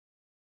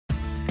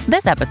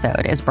This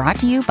episode is brought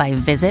to you by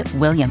Visit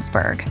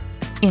Williamsburg.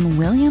 In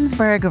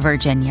Williamsburg,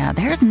 Virginia,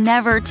 there's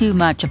never too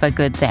much of a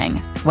good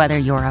thing. Whether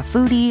you're a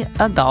foodie,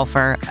 a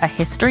golfer, a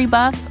history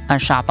buff, a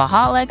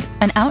shopaholic,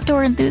 an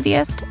outdoor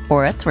enthusiast,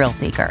 or a thrill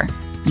seeker,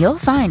 you'll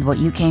find what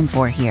you came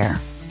for here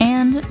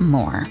and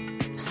more.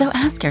 So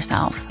ask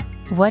yourself,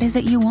 what is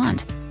it you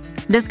want?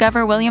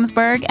 Discover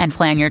Williamsburg and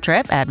plan your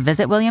trip at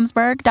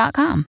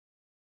visitwilliamsburg.com.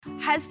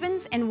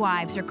 Husbands and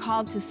wives are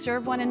called to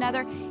serve one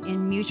another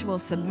in mutual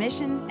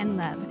submission and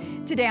love.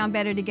 Today on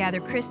Better Together,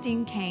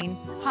 Christine Kane,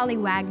 Holly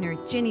Wagner,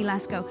 Jenny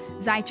Lesko,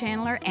 Zy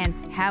Chandler, and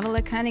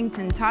Havilah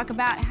Cunnington talk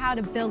about how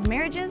to build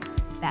marriages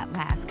that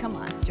last. Come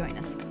on, join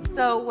us.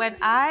 So when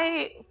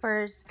I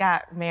first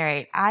got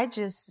married, I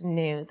just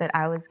knew that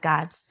I was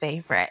God's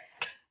favorite.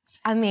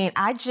 I mean,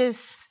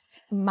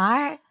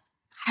 my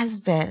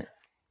husband,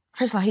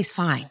 first of all, he's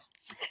fine.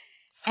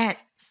 And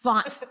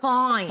fine.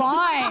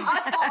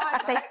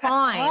 Say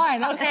fine.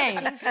 Fine, okay.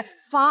 He's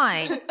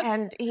fine.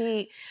 And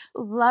he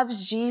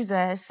loves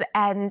Jesus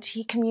and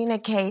he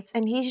communicates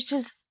and he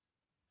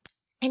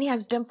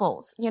has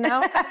dimples, you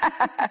know?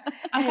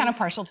 I'm kind of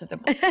partial to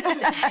dimples. I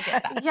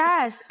get that.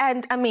 Yes.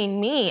 And I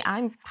mean,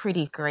 I'm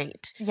pretty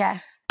great.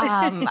 Yes.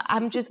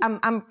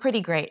 I'm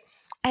pretty great.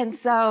 And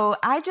so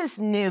I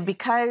just knew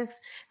because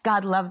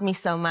God loved me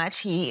so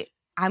much,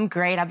 I'm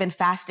great. I've been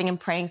fasting and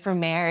praying for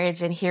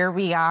marriage and here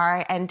we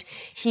are. And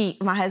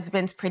my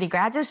husband's pretty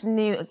great. I just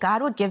knew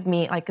God would give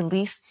me like at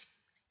least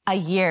a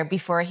year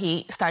before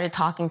he started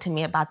talking to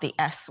me about the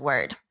S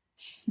word.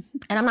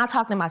 And I'm not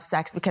talking about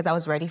sex because I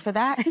was ready for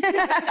that.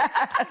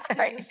 That's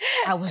right.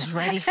 I was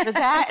ready for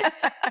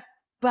that.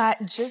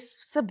 But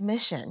just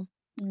submission.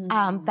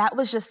 That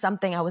was just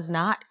something I was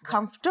not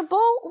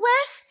comfortable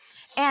with.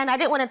 And I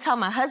didn't want to tell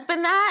my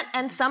husband that.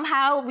 And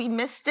somehow we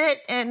missed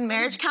it in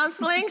marriage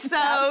counseling,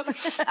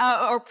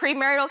 or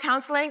premarital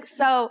counseling.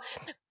 So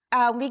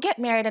we get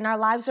married and our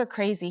lives are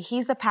crazy.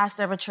 He's the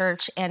pastor of a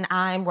church and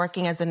I'm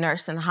working as a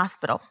nurse in the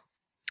hospital.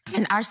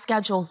 And our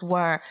schedules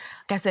were,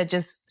 like I said,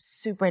 just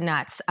super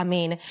nuts. I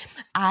mean,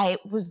 I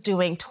was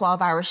doing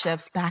 12-hour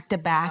shifts back to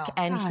back,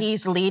 and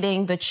he's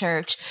leading the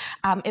church.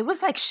 It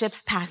was like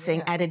ships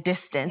passing at a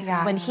distance.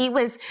 Yeah. When he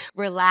was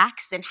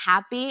relaxed and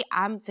happy,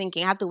 I'm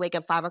thinking I have to wake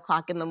up 5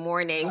 o'clock in the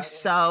morning.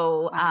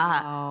 So,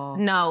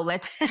 no,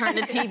 let's turn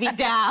the TV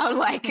down.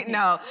 Like,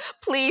 no,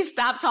 please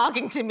stop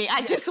talking to me.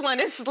 I just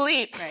want to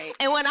sleep. Right.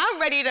 And when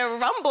I'm ready to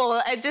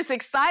rumble and just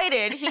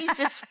excited, he's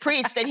just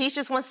preached and he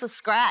just wants to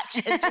scratch.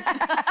 It's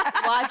just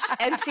watch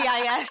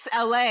NCIS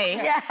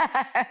LA. Yeah.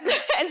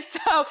 And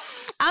so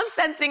I'm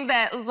sensing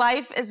that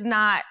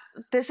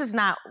this is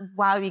not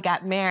why we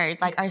got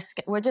married. Like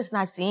we're just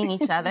not seeing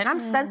each other. And I'm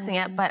sensing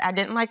it, but I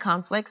didn't like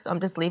conflict, so I'm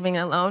just leaving it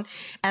alone.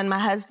 And my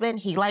husband,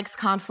 he likes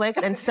conflict.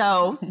 And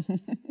so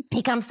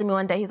he comes to me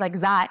one day, he's like,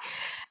 Zai.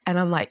 And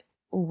I'm like,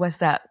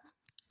 what's up?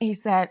 He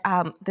said,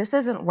 this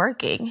isn't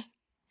working.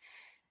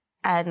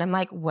 And I'm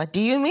like, what do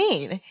you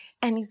mean?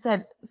 And he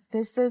said,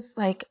 this is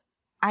like,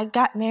 I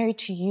got married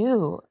to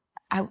you.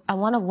 I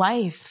want a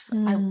wife.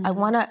 I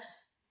want to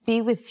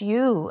be with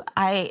you.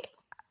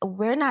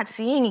 We're not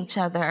seeing each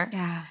other.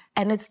 Yeah.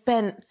 And it's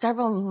been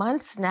several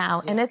months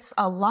now and it's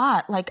a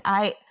lot. Like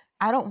I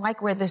don't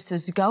like where this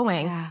is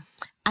going. Yeah.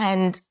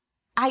 And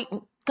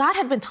God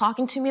had been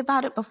talking to me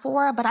about it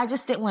before, but I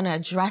just didn't want to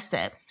address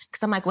it.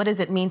 Because I'm like, what does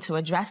it mean to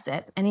address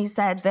it? And he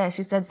said this,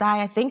 he said,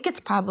 Zai, I think it's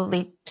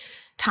probably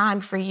time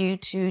for you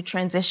to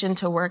transition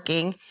to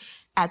working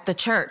at the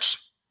church.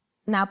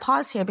 Now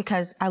pause here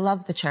because I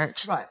love the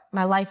church. Right.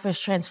 My life was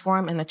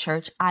transformed in the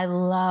church. I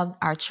love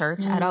our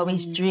church. I'd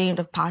always dreamed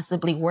of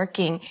possibly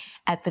working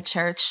at the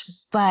church,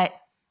 but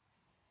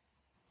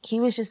he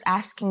was just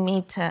asking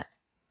me to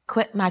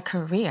quit my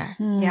career.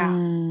 Yeah.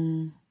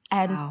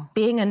 And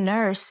being a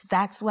nurse,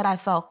 that's what I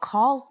felt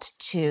called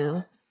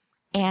to.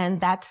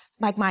 And that's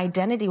like my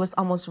identity was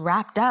almost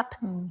wrapped up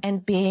in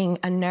being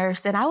a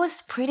nurse. And I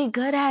was pretty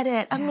good at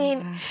it. I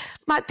mean,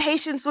 my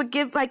patients would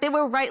they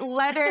would write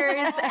letters.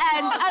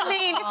 And I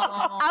mean,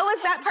 I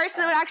was that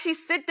person that would actually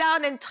sit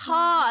down and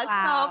talk.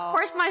 Wow. So of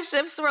course my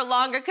shifts were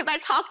longer because I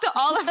talked to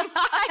all of my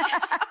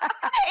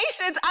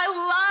patients.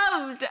 I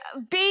loved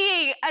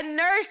being a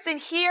nurse and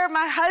hear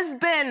my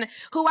husband,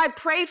 who I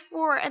prayed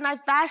for and I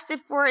fasted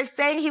for, is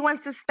saying he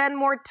wants to spend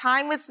more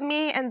time with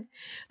me. And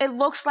it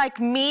looks like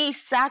me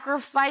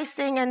sacrificing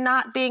and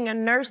not being a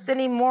nurse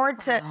anymore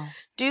to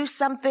do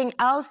something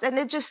else. And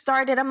it just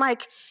started. I'm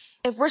like,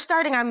 if we're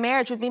starting our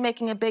marriage with me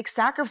making a big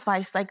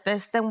sacrifice like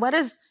this, then what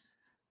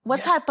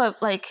type of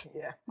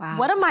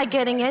what am I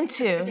getting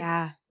into?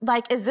 Yeah.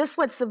 Like, is this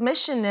what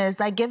submission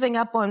is? Like giving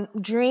up on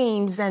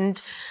dreams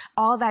and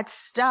all that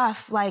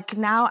stuff. Like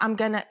now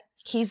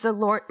he's the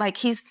Lord, like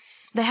he's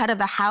the head of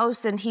the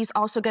house and he's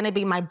also going to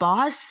be my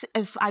boss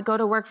if I go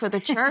to work for the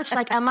church.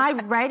 Like, am I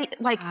ready?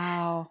 Like,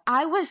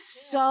 I was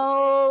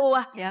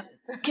so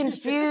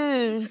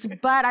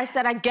confused, but I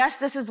said, I guess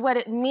this is what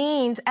it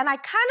means. And I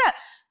kind of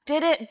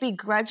did it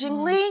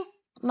begrudgingly.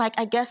 Like,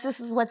 I guess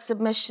this is what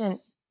submission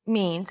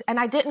means. And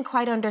I didn't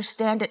quite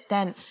understand it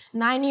then.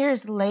 9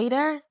 years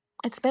later,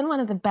 it's been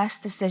one of the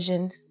best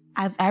decisions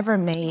I've ever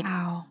made.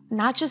 Wow.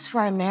 Not just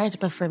for our marriage,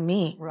 but for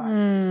me.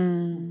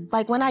 Right.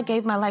 Like when I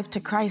gave my life to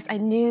Christ, I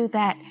knew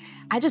that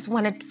I just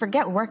wanted,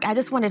 forget work, I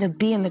just wanted to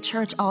be in the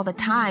church all the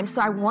time.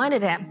 So I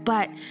wanted it,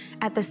 but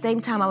at the same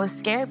time, I was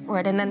scared for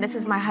it. And then this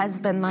is my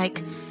husband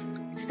like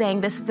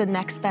saying this is the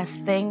next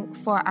best thing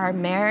for our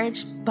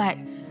marriage. But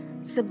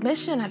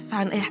submission, I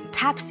found, it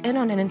taps in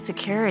on an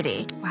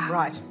insecurity. Wow.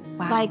 Right.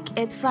 Wow. Like,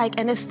 it's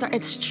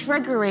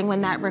triggering when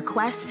that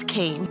request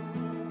came.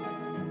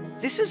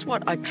 This is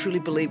what I truly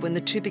believe, when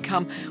the two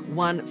become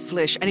one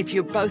flesh. And if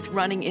you're both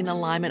running in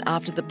alignment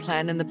after the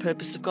plan and the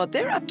purpose of God,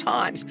 there are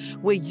times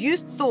where you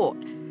thought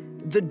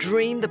the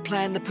dream, the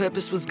plan, the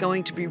purpose was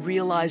going to be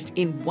realized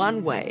in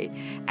one way.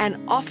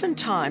 And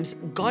oftentimes,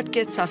 God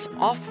gets us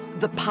off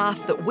the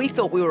path that we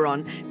thought we were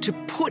on to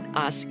put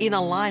us in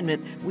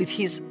alignment with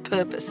His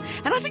purpose.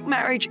 And I think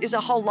marriage is a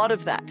whole lot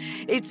of that.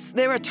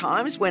 There are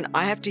times when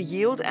I have to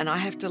yield and I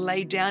have to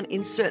lay down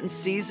in certain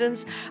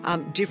seasons,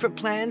 different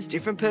plans,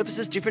 different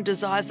purposes, different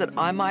desires that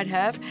I might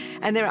have.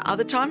 And there are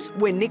other times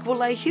where Nick will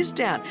lay his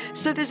down.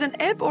 So there's an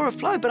ebb or a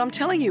flow. But I'm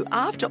telling you,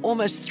 after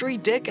almost 3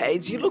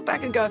 decades, you look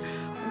back and go,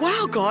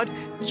 wow, God,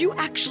 you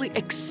actually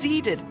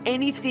exceeded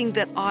anything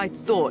that I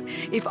thought.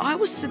 If I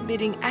was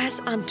submitting as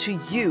unto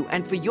you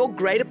and for your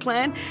greater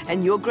plan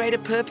and your greater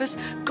purpose,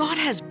 God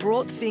has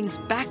brought things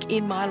back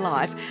in my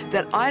life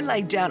that I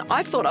laid down.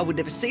 I thought I would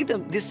never see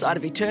them this side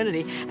of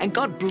eternity, and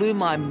God blew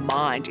my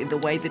mind in the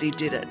way that He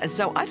did it. And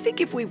so I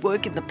think if we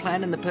work in the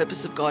plan and the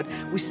purpose of God,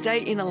 we stay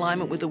in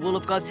alignment with the will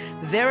of God,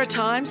 there are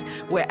times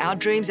where our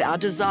dreams, our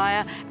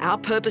desire, our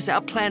purpose,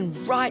 our plan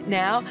right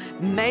now,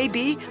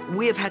 maybe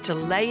we have had to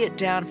lay it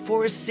down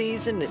for a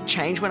season. It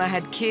changed when I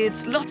had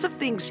kids. Lots of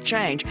things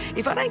change.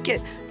 If I don't get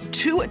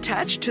too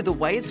attached to the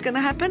way it's going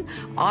to happen,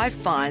 I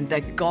find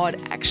that God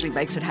actually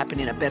makes it happen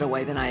in a better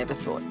way than I ever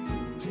thought.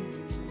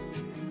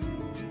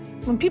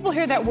 When people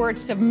hear that word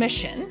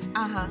submission,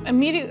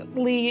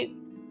 immediately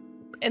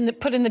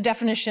put in the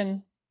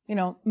definition,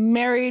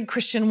 married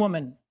Christian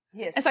woman.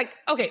 Yes. It's like,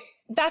 okay,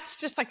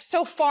 that's just like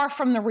so far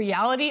from the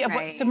reality of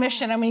what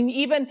submission. I mean,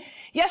 even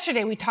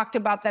yesterday we talked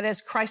about that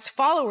as Christ's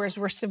followers,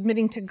 we're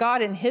submitting to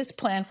God and His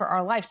plan for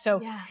our life.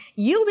 So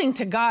yielding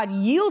to God,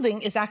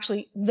 yielding is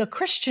actually the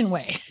Christian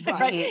way,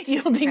 right?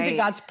 Yielding to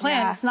God's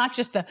plan. It's not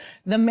just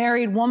the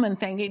married woman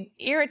thing. It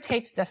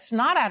irritates the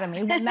snot out of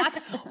me when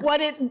that's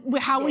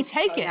how we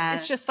take it.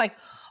 It's just like,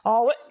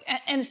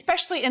 and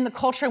especially in the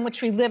culture in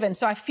which we live in.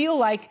 So I feel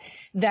like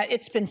that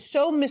it's been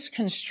so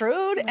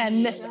misconstrued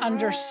and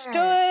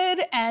misunderstood,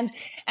 and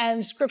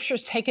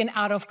scripture's taken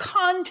out of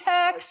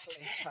context.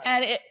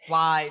 And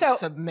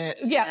submit.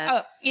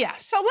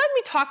 So let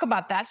me talk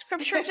about that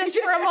scripture just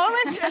for a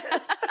moment.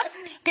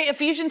 Okay,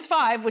 Ephesians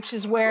 5, which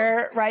is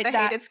where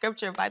Hated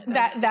scripture by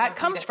that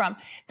comes from.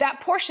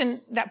 That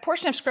portion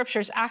of scripture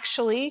is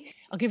actually,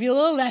 I'll give you a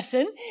little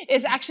lesson,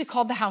 is actually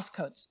called the house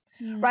codes.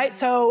 Right?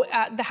 So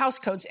the house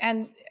codes,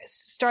 and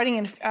starting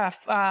in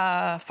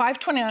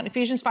 5:21,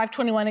 Ephesians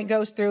 5:21, it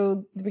goes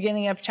through the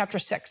beginning of chapter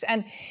 6.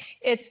 And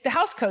it's the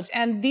house codes.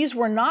 And these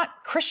were not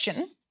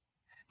Christian.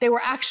 They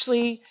were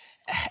actually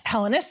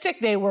Hellenistic,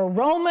 they were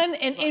Roman,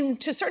 and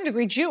to a certain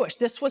degree Jewish.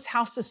 This was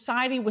how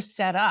society was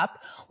set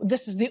up.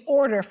 This is the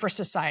order for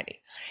society.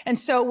 And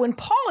so when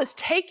Paul is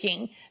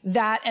taking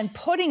that and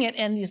putting it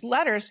in these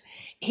letters,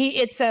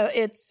 it's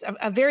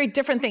a very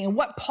different thing. And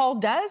what Paul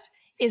does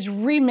is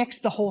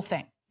remix the whole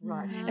thing.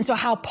 Right. And so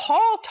how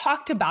Paul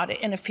talked about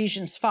it in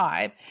Ephesians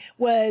 5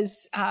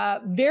 was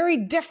very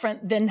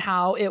different than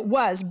how it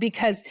was,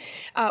 because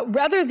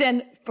rather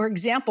than, for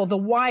example, the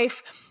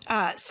wife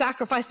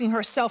sacrificing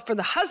herself for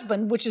the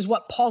husband, which is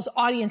what Paul's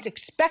audience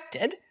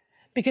expected,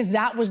 because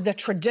that was the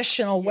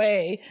traditional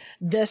way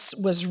this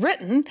was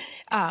written,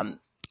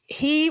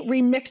 he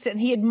remixed it and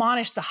he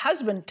admonished the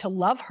husband to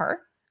love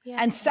her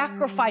and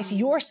sacrifice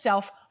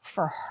yourself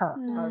for her.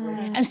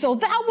 And so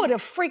that would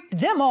have freaked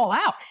them all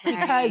out,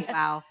 because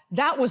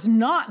that was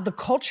not the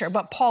culture.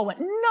 But Paul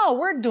went, no,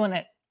 we're doing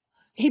it.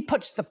 He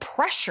puts the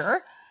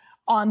pressure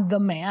on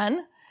the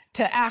man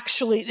to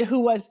actually,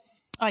 who was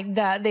like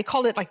they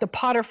called it like the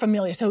pater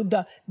familias, so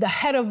the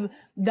head of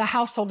the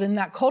household in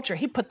that culture.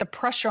 He put the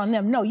pressure on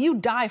them. No, you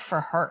die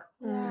for her.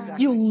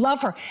 Exactly. You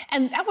love her.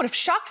 And that would have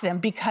shocked them,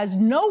 because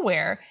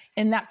nowhere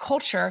in that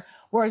culture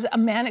was a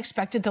man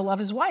expected to love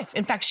his wife.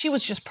 In fact, she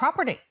was just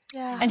property.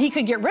 Yeah. And he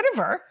could get rid of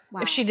her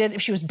if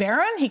she was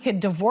barren. He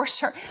could divorce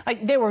her.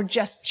 Like, they were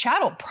just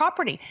chattel,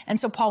 property. And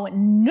so Paul went,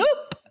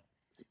 nope,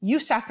 you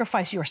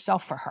sacrifice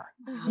yourself for her.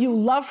 You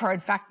love her, in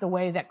fact, the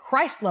way that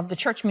Christ loved the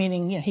church,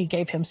 meaning, he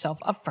gave himself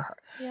up for her.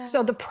 Yeah.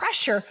 So the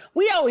pressure,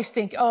 we always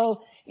think,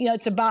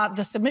 it's about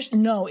the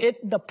submission. No,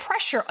 the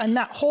pressure on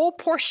that whole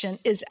portion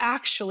is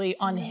actually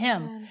on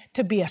him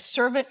to be a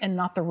servant and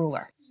not the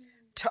ruler.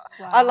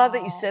 Wow. I love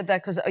that you said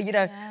that, because,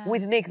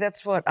 with Nick,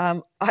 that's what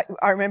I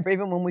remember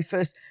even when we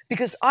first,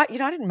 because I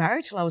didn't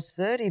marry till I was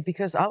 30,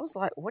 because I was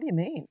like, what do you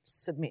mean,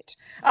 submit?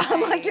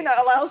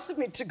 I'll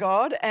submit to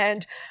God.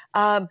 And,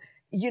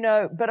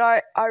 but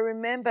I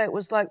remember it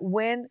was like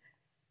when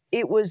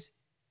it was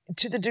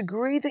to the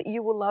degree that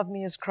you will love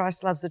me as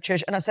Christ loves the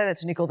church, and I say that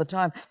to Nick all the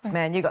time,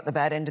 man, you got the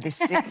bad end of this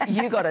stick.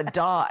 You got to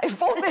die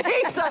for me.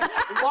 So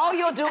while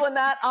you're doing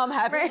that, I'm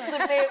happy to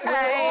submit.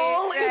 We're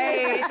all in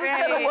this. This is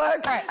going to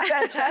work.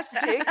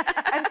 Fantastic.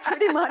 And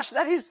pretty much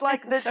that is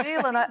like the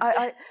deal. And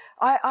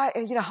I,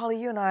 you know,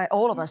 Holly, you and I,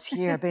 all of us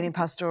here have been in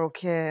pastoral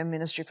care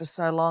ministry for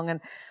so long,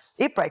 and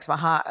it breaks my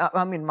heart.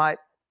 I'm in my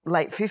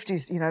late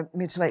 50s, you know,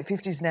 mid to late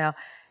 50s now.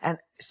 And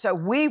so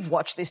we've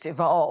watched this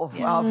evolve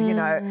of, you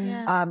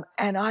know,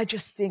 and I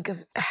just think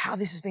of how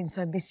this has been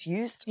so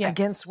misused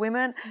against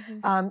women.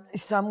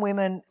 Some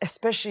women,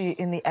 especially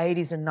in the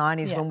 80s and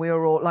 90s when we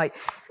were all like,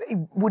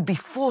 would be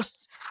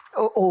forced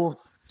or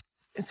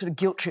sort of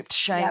guilt-tripped,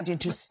 shamed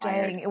into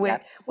staying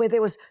where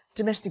there was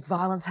domestic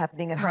violence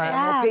happening at home.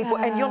 Or people,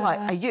 and you're like,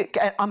 are you?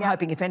 I'm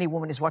hoping if any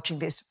woman is watching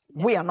this,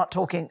 we are not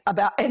talking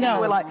about any.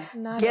 We're like,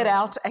 get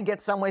out and get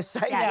somewhere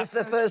safe. It's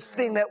the first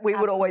thing that we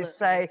would always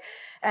say.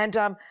 And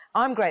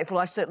I'm grateful.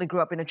 I certainly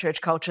grew up in a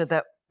church culture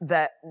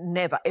that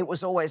never, it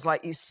was always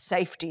like you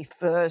safety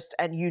first,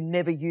 and you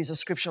never use a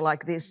scripture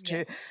like this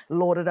to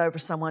lord it over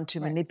someone, to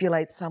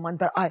manipulate someone.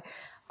 But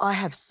I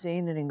have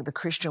seen it in the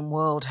Christian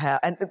world how,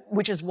 and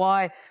which is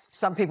why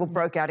some people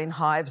broke out in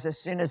hives as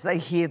soon as they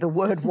hear the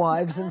word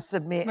wives and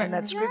submit and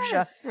that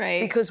scripture.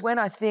 Because when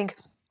I think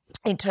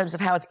in terms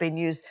of how it's been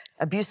used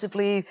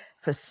abusively,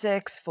 for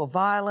sex, for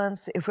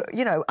violence,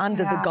 you know,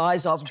 under the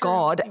guise of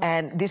God,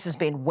 and this has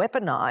been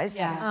weaponized.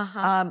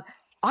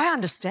 I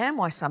understand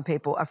why some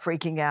people are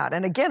freaking out.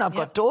 And again, I've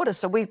got daughters,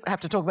 so we have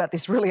to talk about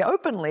this really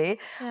openly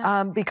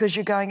because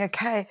you're going,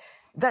 okay,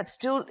 that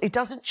still, it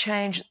doesn't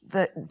change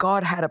that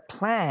God had a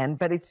plan,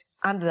 but it's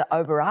under the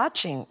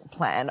overarching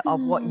plan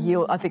of what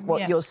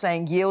you're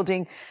saying,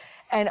 yielding.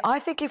 And I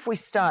think if we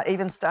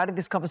started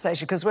this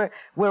conversation, because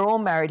we're all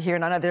married here,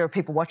 and I know there are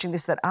people watching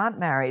this that aren't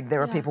married.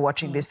 There are people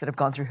watching this that have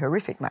gone through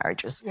horrific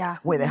marriages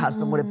where their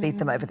husband would have beat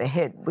them over the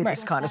head with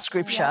this kind of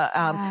scripture.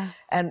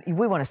 And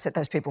we want to set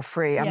those people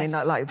free. I mean,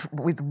 like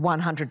with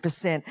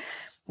 100%.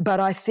 But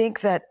I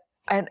think that,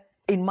 and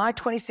in my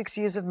 26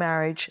 years of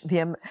marriage,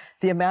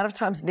 the amount of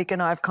times Nick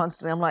and I have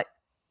constantly, I'm like,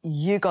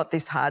 you got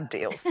this hard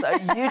deal, so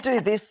you do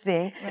this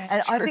thing.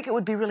 And I think it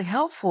would be really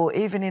helpful,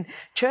 even in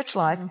church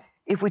life,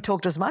 if we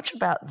talked as much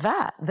about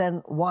that,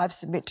 then wives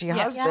submit to your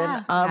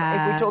husband.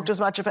 If we talked as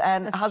much about,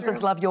 and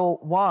husbands love your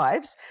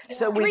wives.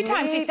 So Three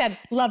times he said,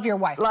 love your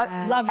wife. Love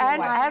your wife.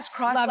 And as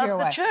Christ loves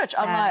the church.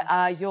 I'm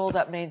like, you're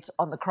that means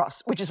on the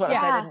cross, which is what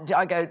I say.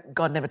 I go,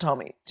 God never told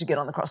me to get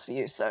on the cross for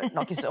you, so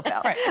knock yourself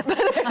out.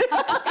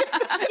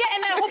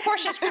 And that whole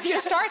portion of scripture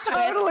starts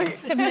with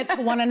submit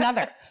to one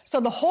another. So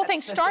the whole thing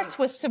starts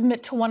with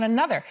submit to one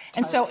another.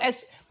 And so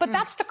but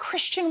that's the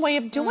Christian way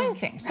of doing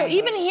things. So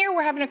even here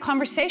we're having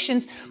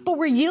conversations, but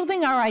we're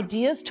yielding our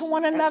ideas to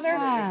one another,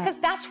 because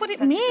that's what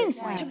it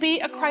means to be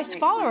a Christ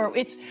follower.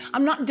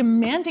 I'm not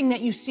demanding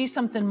that you see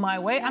something my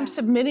way. I'm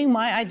submitting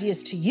my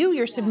ideas to you.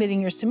 You're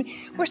submitting yours to me.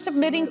 We're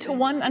submitting to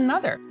one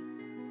another.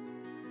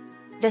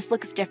 This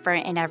looks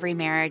different in every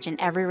marriage, and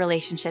every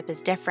relationship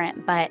is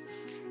different, but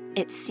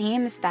it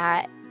seems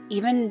that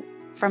even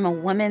from a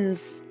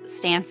woman's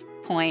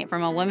standpoint,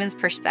 from a woman's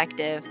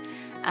perspective,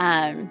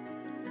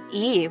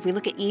 we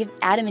look at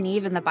Adam and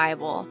Eve in the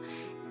Bible,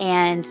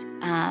 and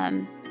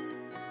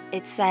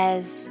it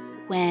says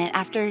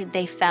after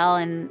they fell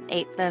and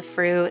ate the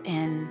fruit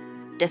and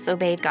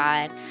disobeyed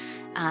God,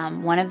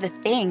 one of the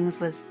things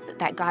was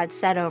that God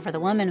said over the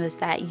woman was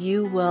that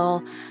you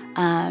will,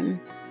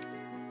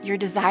 your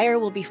desire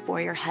will be for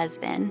your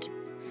husband.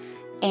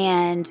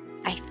 And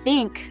I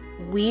think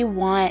we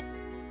want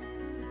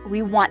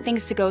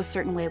things to go a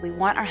certain way. We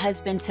want our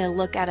husband to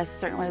look at us a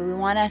certain way. We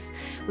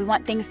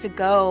want things to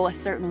go a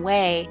certain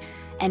way.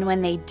 And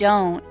when they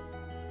don't,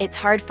 it's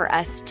hard for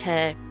us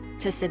to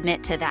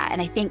submit to that.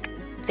 And I think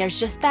there's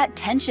just that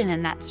tension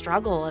and that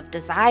struggle of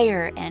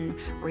desire and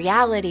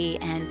reality,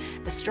 and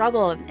the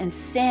struggle and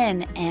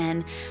sin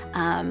and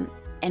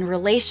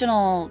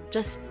relational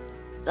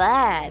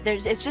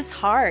it's just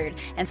hard.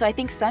 And so I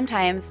think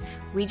sometimes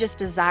we just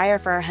desire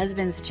for our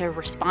husbands to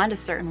respond a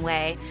certain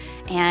way.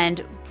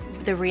 And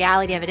the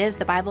reality of it is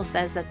the Bible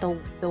says that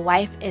the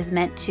wife is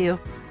meant to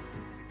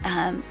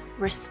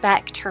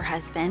respect her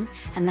husband,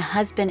 and the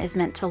husband is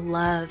meant to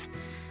love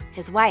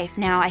his wife.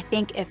 Now, I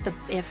think if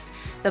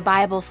the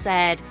Bible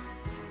said,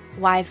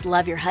 wives,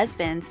 love your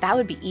husbands, that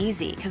would be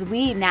easy, because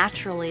we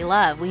naturally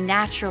love. We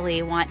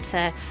naturally want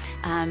to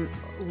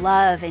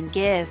love and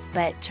give,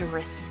 but to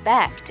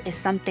respect is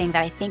something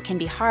that I think can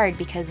be hard,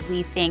 because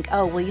we think,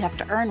 oh, well, you have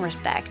to earn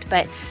respect.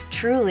 But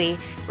truly,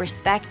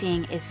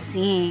 respecting is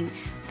seeing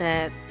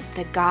the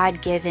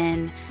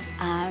God-given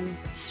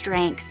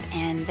strength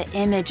and the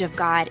image of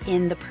God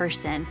in the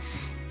person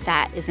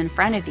that is in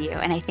front of you.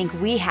 And I think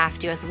we have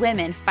to, as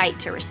women, fight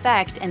to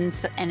respect, and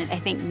I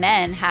think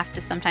men have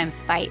to sometimes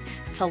fight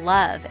to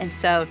love. And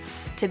so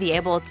to be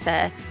able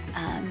to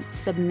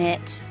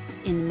submit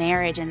in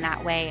marriage in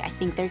that way, I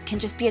think there can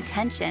just be a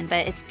tension,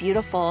 but it's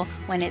beautiful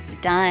when it's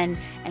done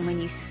and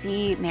when you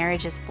see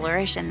marriages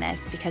flourish in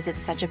this, because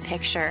it's such a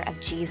picture of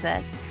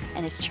Jesus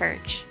and his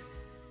church.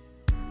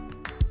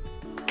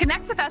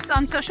 Connect with us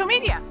on social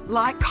media.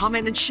 Like,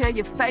 comment, and share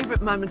your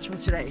favorite moments from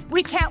today.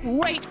 We can't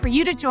wait for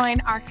you to join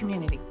our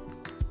community.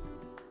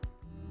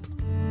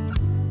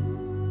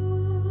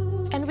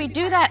 And we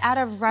do that out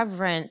of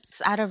reverence,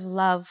 out of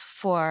love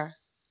for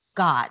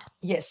God.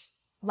 Yes.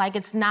 Like,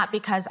 it's not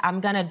because I'm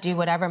going to do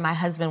whatever my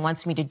husband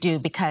wants me to do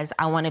because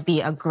I want to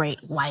be a great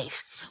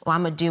wife. Or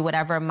I'm going to do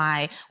whatever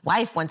my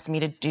wife wants me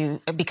to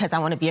do because I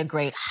want to be a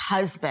great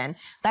husband.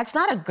 That's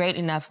not a great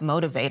enough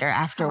motivator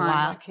after a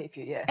while. Keep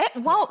you, yeah. It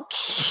won't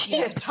keep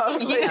Yeah,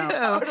 totally. you.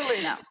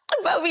 Totally. No.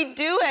 But we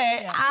do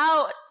it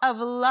out of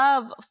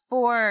love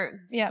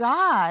for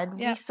God.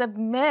 Yeah. We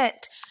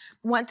submit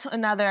one to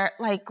another.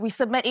 Like, we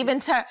submit even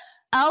to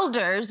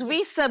elders.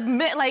 We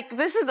submit, like,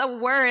 this is a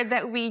word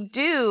that we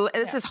do.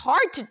 This is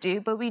hard to do,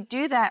 but we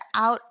do that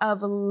out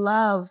of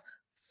love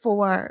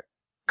for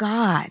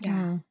God.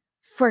 Yeah.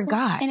 For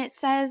God. And it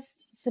says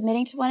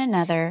submitting to one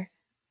another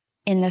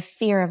in the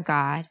fear of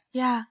God.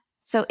 Yeah.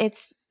 So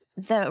it's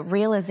the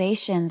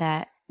realization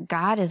that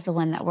God is the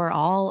one that we're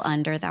all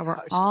under, that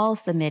we're all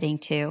submitting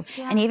to.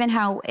 Yeah. And even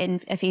how in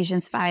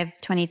Ephesians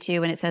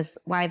 5:22, when it says,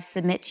 wives,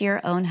 submit to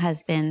your own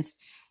husbands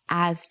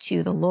as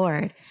to the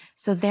Lord.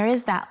 So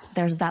there's that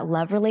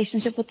love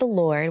relationship with the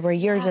Lord where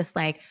you're just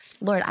like,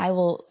 Lord,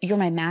 you're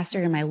my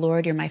master, you're my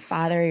Lord, you're my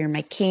father, you're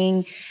my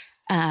king.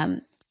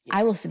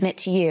 I will submit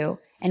to you.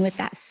 And with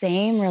that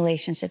same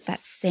relationship,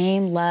 that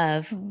same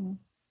love,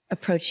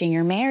 approaching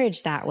your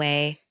marriage that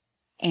way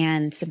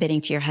and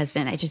submitting to your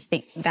husband. I just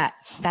think that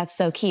that's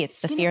so key. It's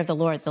the fear of the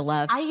Lord, the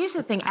love. I used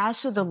to think,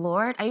 as to the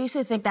Lord, I used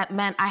to think that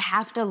meant I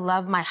have to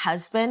love my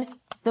husband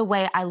the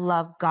way I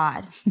love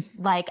God.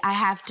 Like, I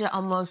have to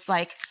almost,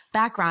 like,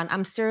 background,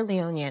 I'm Sierra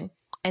Leonean.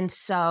 And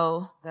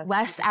so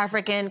West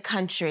African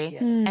country.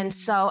 And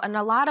so, and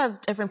a lot of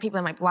different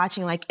people might be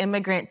watching, like,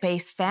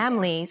 immigrant-based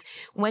families,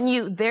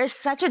 there's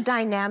such a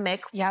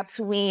dynamic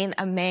between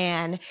a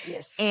man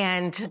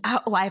and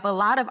a wife. A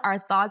lot of our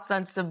thoughts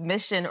on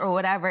submission or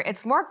whatever,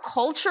 it's more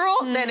cultural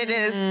than it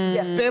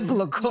is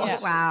biblical. Yeah.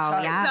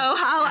 Wow, yeah.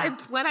 So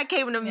when I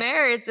came into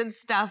marriage and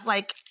stuff,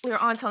 like, we were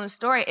on telling the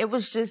story, it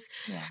was just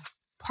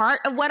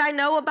part of what I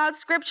know about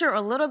scripture, a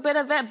little bit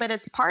of it, but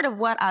it's part of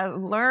what I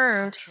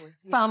learned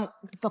from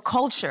the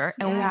culture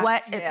and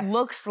what it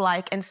looks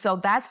like. And so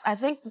I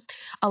think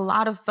a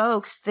lot of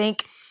folks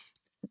think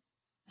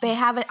they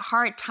have a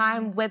hard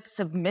time with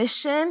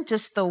submission,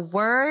 just the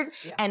word,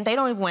 and they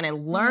don't even want to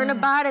learn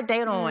about it.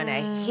 They don't want to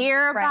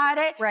hear about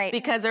it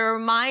because it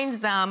reminds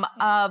them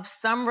of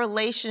some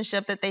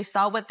relationship that they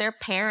saw with their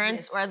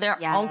parents or their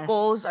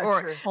uncles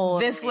or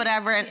this,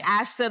 whatever. And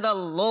as to the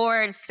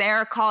Lord,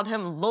 Sarah called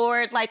him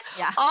Lord, like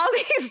all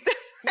these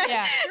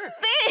different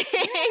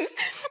things.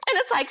 And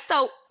it's like,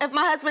 so if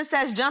my husband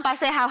says jump, I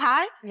say how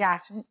high? Yeah.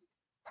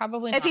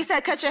 Probably If not. he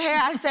said cut your hair,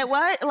 I said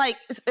what? Like,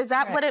 is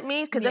that what it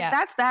means? Because if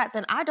that's that,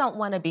 then I don't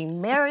want to be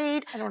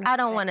married. I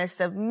don't want to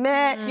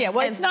submit. Yeah,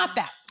 well, it's not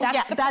that.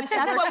 That's that's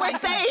what we're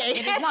saying.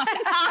 It is not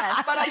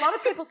that. But a lot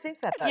of people think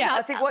that, though. Yeah.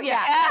 I think what you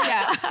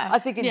I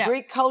think in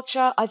Greek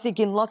culture, I think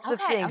in lots of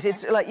things,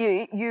 it's like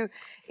you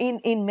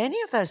in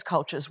many of those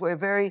cultures, we're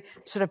very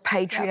sort of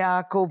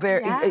patriarchal,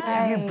 very,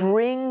 you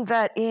bring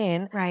that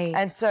in. Right.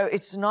 And so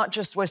it's not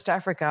just West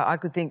Africa. I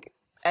could think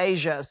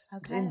Asia,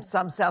 in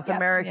some South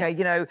America,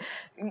 you know,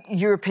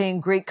 European,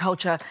 Greek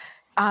culture.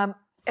 And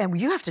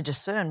you have to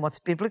discern what's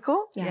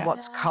biblical,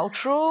 what's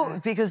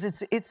cultural, because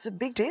it's a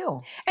big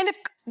deal. And if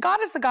God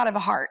is the God of a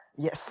heart,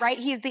 right?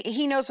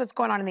 He knows what's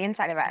going on in the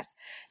inside of us.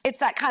 It's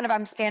that kind of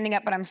I'm standing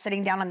up, but I'm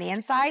sitting down on the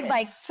inside.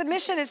 Like,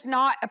 submission is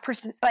not a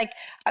person, like,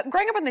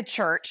 growing up in the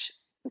church,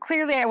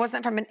 clearly I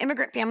wasn't from an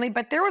immigrant family,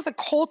 but there was a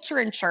culture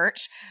in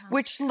church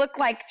which looked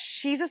like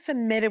she's a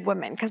submitted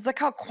woman because look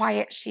how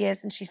quiet she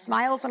is and she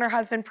smiles when her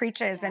husband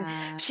preaches and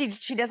she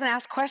doesn't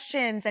ask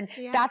questions and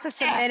that's a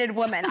submitted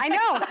woman. I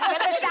know, but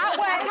that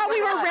was how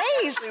we were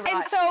raised.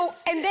 And so,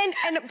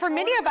 and for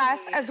many of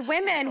us as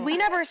women, we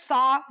never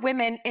saw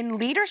women in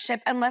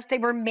leadership unless they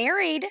were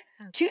married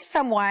to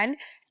someone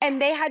and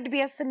they had to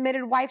be a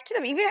submitted wife to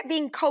them. Even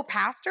being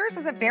co-pastors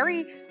is a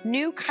very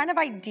new kind of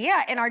idea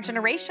in our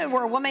generation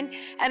where a woman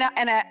and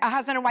a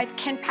husband and wife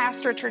can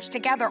pastor a church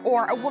together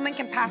or a woman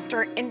can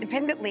pastor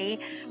independently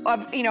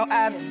of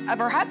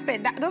her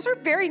husband. Those are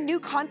very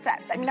new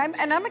concepts. I mean,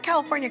 I'm a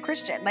California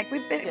Christian. Like we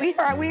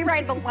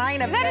ride the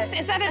line of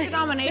Is that a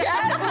denomination?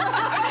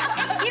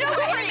 Yes. You know,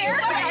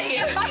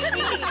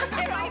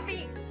 it might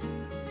be.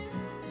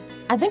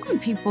 I think when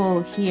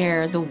people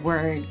hear the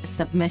word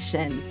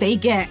submission, they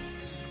get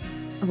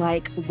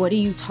like, what are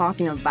you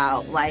talking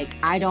about? Like,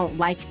 I don't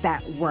like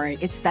that word.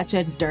 It's such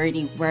a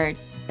dirty word.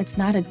 It's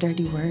not a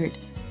dirty word.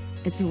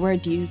 It's a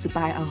word used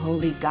by a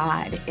holy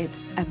God.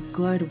 It's a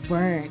good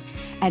word.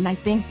 And I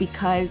think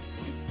because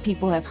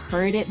people have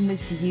heard it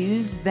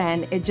misused,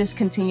 then it just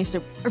continues to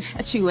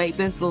perpetuate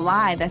this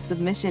lie that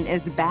submission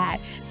is bad.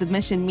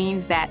 Submission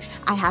means that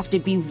I have to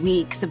be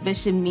weak.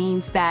 Submission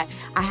means that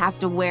I have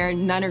to wear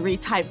nunnery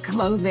type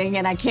clothing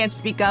and I can't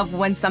speak up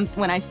when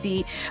I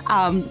see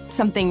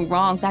something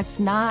wrong. That's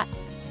not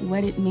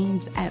what it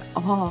means at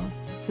all.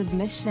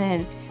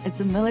 Submission It's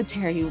a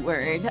military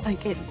word.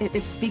 Like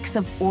it speaks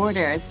of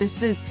order.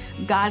 This is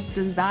God's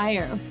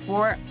desire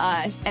for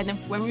us. And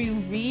when we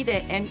read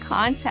it in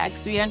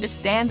context, we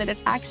understand that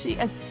it's actually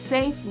a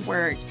safe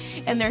word.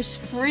 And there's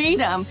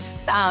freedom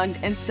found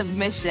in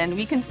submission.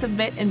 We can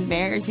submit in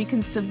marriage. We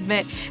can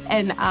submit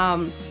in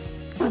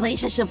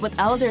relationship with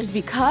elders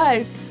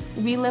because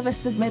we live a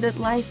submitted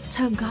life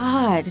to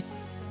God.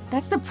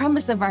 That's the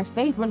premise of our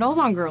faith. We're no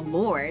longer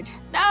Lord.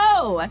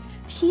 No,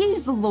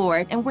 He's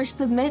Lord, and we're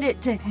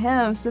submitted to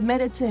Him,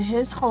 submitted to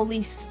His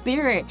Holy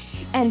Spirit.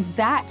 And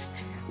that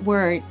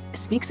word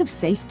speaks of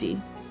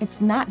safety. It's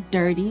not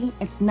dirty.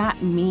 It's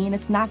not mean.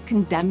 It's not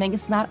condemning.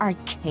 It's not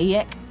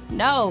archaic.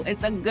 No,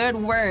 it's a good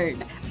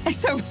word.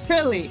 It's a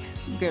really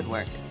good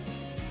word.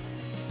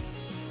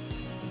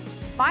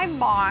 My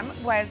mom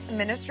was a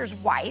minister's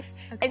wife,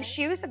 and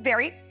she's a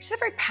very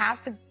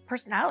passive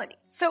personality.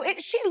 So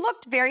she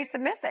looked very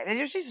submissive.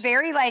 She's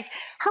very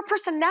her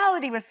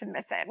personality was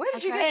submissive. Where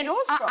did you get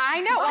yours from?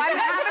 I know, I'm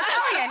half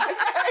Italian.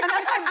 And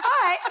that's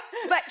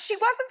fine, but she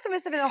wasn't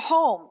submissive in the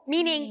home,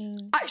 meaning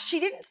she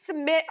didn't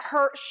submit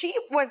she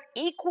was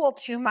equal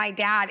to my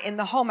dad in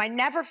the home. I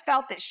never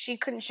felt that she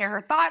couldn't share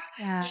her thoughts.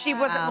 Yeah. She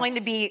wasn't willing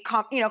to be,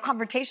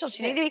 confrontational.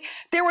 She needed to be.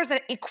 There was an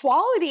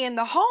equality in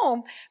the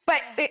home,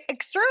 but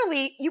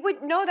externally, you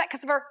wouldn't know that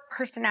because of her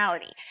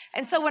personality.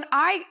 And so when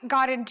I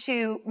got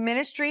into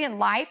ministry and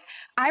life,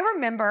 I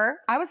remember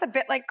I was a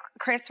bit like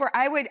Chris, where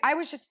I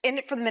was just in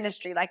it for the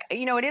ministry.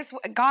 It is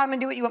God, I'm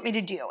gonna do what you want me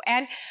to do.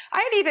 And I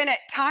had even at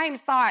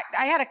times thought,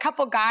 I had a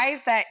couple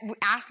guys that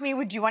asked me,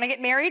 would you want to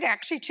get married?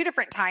 Actually, 2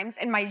 different times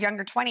in my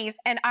younger 20s.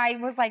 And I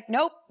was like,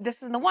 nope, this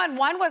isn't the one.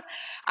 One was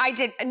I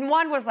did, and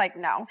one was like,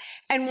 no.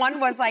 And one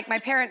was like, my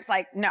parents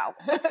like, no.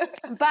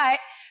 But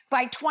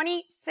by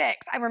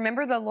 26, I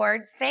remember the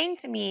Lord saying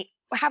to me,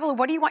 Havilah,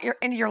 what do you want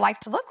your life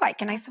to look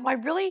like? And I said, well,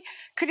 I really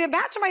could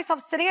imagine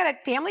myself sitting at a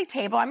family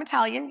table. I'm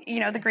Italian,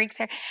 the Greeks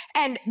here,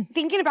 and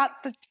thinking about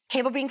the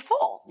table being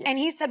full. Yes. And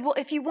he said, well,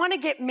 if you want to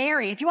get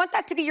married, if you want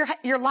that to be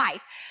your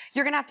life,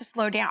 you're going to have to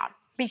slow down.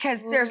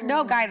 Because there's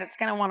no guy that's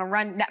going to want to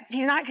run.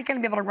 He's not going to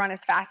be able to run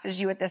as fast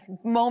as you at this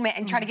moment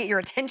and try to get your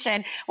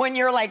attention when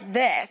you're like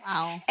this.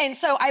 Wow. And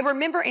so I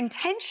remember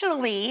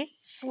intentionally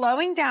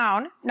slowing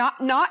down, not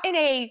in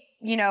a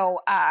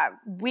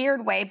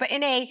weird way, but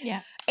in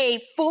a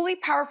fully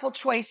powerful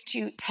choice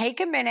to take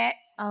a minute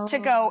to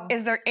go,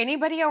 is there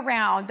anybody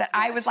around that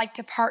I would like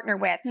to partner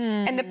with?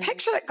 And the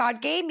picture that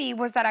God gave me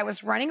was that I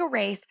was running a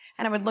race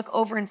and I would look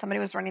over and somebody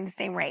was running the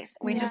same race.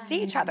 We just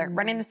see each other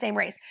running the same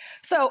race.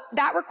 So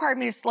that required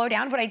me to slow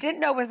down. What I didn't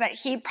know was that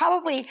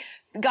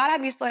God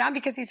had me slow down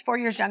because he's 4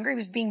 years younger. He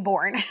was being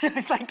born.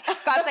 It's like,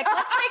 God's like,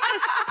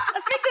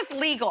 let's make this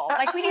legal.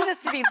 Like, we need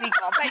this to be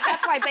legal. But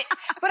that's why.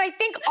 But I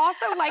think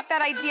also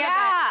that idea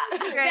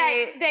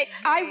that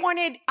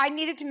I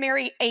needed to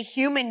marry a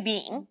human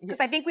being. Because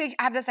I think we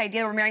have this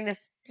idea we're marrying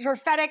this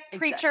prophetic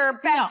preacher,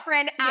 best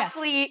friend,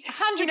 athlete,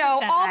 100%.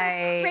 All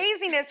this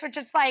craziness, which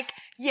is like,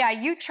 yeah,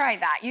 you try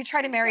that. You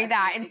try to marry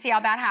that and see how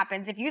that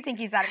happens. If you think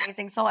he's that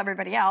amazing, so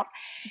everybody else.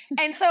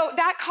 And so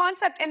that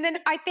concept, and then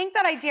I think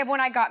that idea of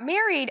when I got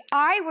married,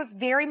 I was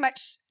very much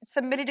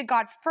submitted to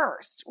God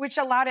first, which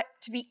allowed it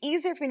to be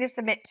easier for me to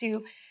submit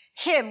to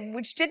him,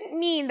 which didn't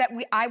mean that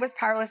I was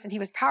powerless and he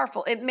was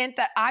powerful. It meant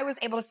that I was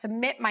able to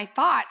submit my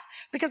thoughts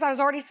because I was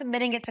already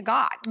submitting it to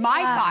God.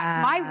 My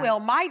thoughts, my will,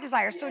 my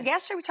desires. So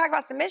yesterday we talked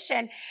about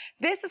submission.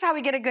 This is how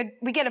we get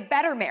a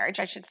better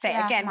marriage, I should say.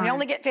 Again, we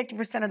only get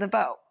 50% of the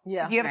vote.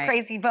 Yeah. If you have a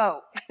crazy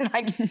vote,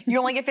 you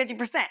only get 50%.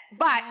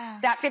 But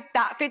that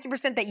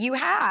 50% that you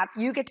have,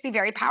 you get to be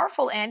very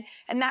powerful in,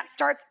 and that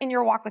starts in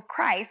your walk with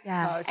Christ.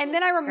 Yeah. And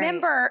then I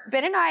remember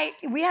Ben and I,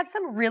 we had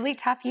some really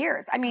tough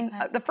years. I mean,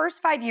 the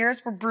first 5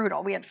 years were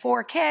brutal. We had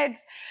 4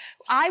 kids.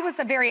 I was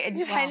a very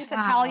intense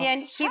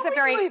Italian. He's a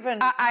very,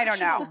 I don't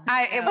know.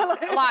 It was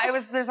a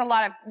lot. There's a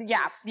lot of,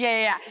 yeah.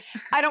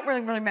 I don't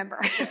really remember.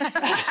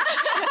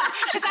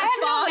 Because I have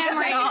no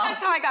memory.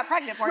 That's how I got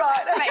pregnant 4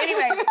 times. But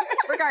anyway,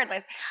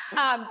 regardless.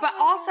 But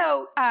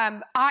also,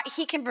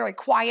 he came very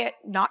quiet,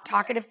 not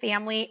talkative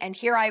family. And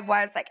here I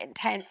was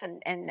intense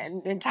and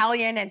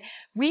Italian. And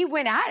we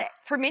went at it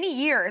for many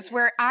years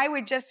where I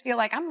would just feel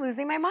like I'm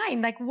losing my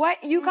mind. Like, what?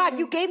 God,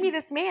 you gave me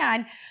this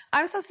man.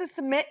 I'm supposed to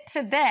submit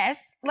to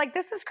this.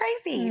 This is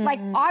crazy.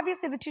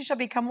 Obviously the two shall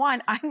become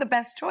one. I'm the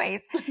best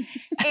choice.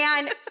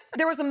 And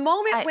there was a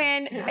moment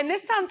when, and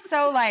this sounds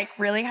so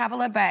really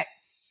Havilah, but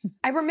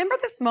I remember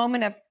this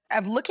moment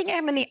of looking at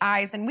him in the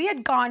eyes, and we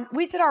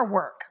did our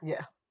work.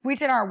 Yeah. We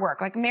did our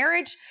work.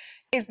 Marriage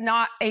is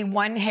not a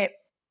one-hit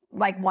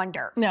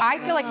wonder. No. I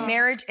feel like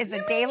marriage is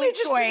a daily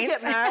choice.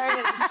 Didn't get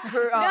married and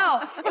screw up.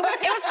 No, it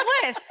was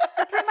bliss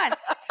for 3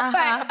 months.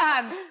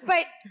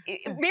 But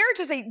marriage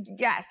is a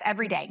yes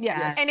every day.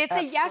 Yes, and it's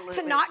a yes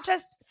to not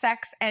just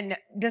sex and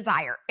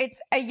desire.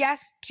 It's a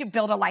yes to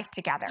build a life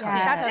together.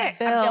 Yes.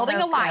 That's it. I'm building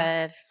a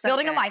life.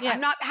 Building a life. Yeah. I'm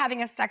not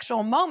having a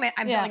sexual moment.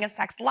 I'm building a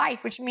sex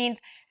life, which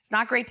means It's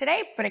not great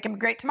today, but it can be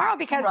great tomorrow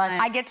because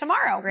I get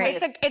tomorrow.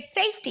 Right. It's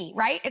safety,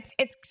 right?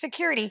 It's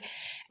security.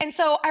 And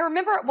so I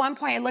remember at one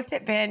point I looked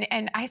at Ben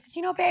and I said,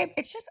 you know, babe,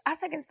 it's just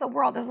us against the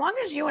world. As long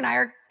as you and I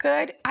are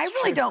good, I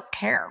really don't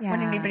care what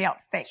anybody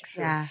else thinks.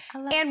 Yeah.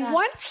 And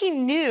once he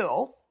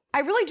knew,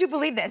 I really do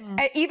believe this,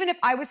 even if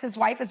I was his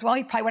wife as well,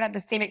 he probably would have the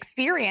same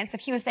experience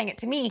if he was saying it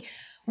to me.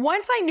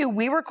 Once I knew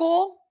we were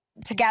cool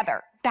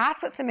together,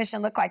 that's what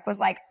submission looked like, was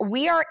like,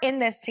 we are in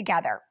this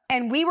together.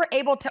 And we were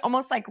able to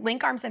almost like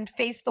link arms and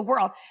face the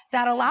world.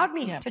 That allowed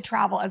me to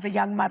travel as a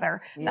young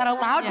mother. That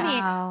allowed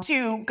me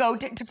to go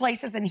to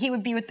places and he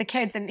would be with the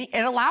kids. And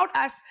it allowed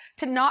us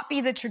to not be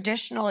the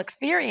traditional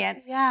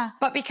experience.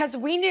 But because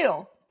we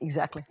knew,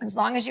 Exactly. as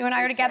long as you and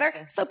I are together.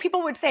 So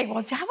people would say, well,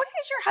 what does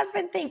your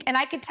husband think? And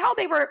I could tell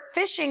they were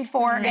fishing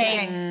for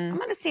I'm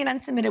going to see an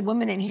unsubmitted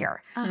woman in here.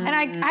 And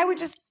I would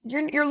just,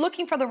 you're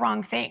looking for the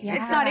wrong thing.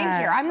 It's not in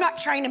here. I'm not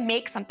trying to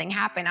make something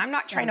happen. I'm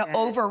not trying to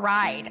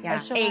override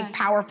as a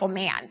powerful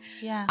man.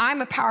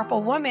 I'm a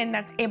powerful woman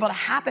that's able to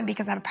happen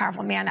because I have a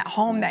powerful man at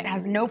home that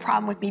has no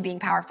problem with me being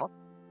powerful.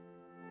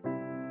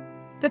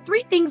 The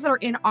three things that are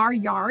in our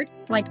yard,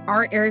 like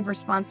our area of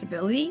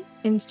responsibility,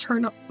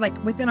 internal,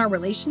 like within our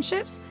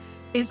relationships,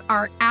 is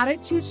our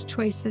attitudes,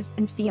 choices,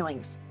 and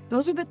feelings.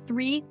 Those are the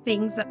three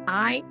things that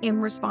I am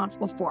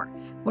responsible for.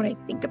 What I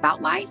think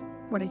about life,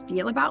 what I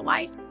feel about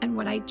life, and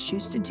what I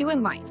choose to do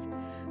in life.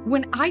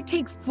 When I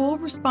take full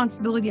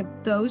responsibility of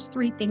those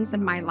three things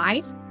in my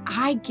life,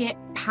 I get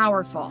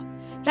powerful.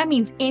 That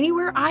means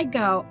anywhere I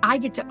go, I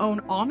get to own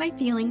all my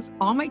feelings,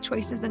 all my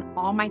choices, and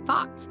all my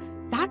thoughts.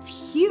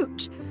 That's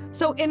huge.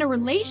 So in a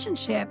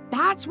relationship,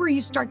 that's where you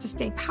start to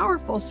stay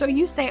powerful. So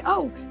you say,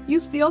 oh, you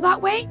feel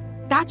that way?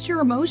 That's your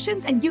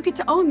emotions and you get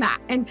to own that.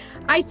 And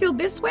I feel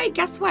this way,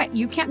 guess what?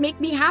 You can't make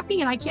me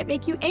happy and I can't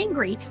make you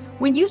angry.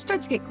 When you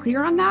start to get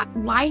clear on that,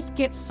 life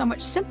gets so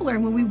much simpler.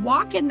 And when we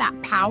walk in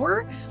that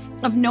power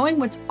of knowing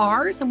what's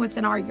ours and what's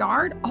in our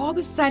yard, all of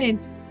a sudden,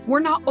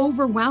 we're not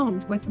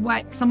overwhelmed with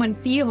what someone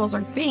feels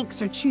or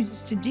thinks or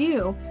chooses to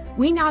do.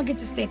 We now get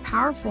to stay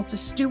powerful to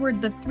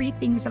steward the three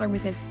things that are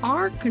within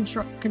our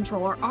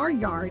control or our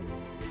yard.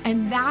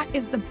 And that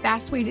is the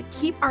best way to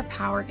keep our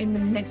power in the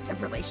midst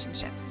of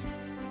relationships.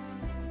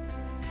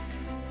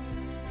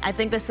 I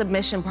think the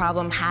submission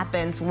problem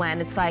happens when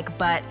it's like,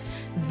 but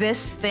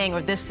this thing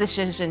or this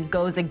decision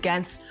goes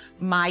against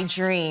my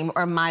dream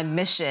or my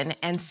mission.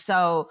 And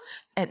so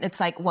it's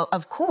like, well,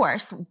 of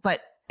course,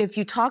 but if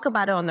you talk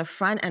about it on the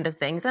front end of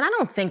things, and I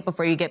don't think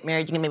before you get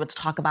married, you're gonna be able to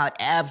talk about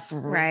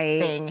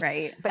everything.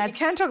 Right. But you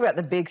can talk about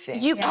the big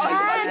thing. You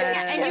can.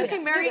 And you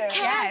can marry,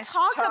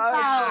 talk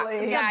about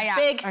the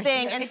big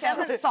thing. And it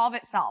doesn't solve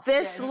itself.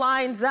 This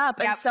lines up.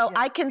 And so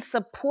I can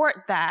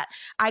support that.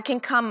 I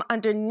can come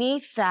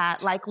underneath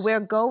that, like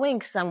we're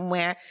going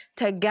somewhere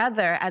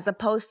together, as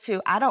opposed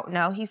to, I don't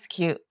know, he's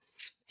cute.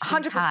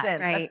 100%.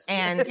 Right.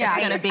 And it's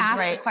gonna be ask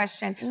great. The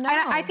question. No. And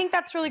I think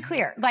that's really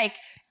clear. Like,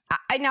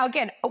 now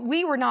again,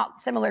 we were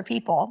not similar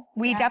people.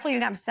 We definitely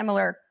didn't have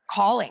similar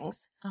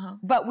callings,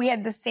 but we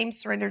had the same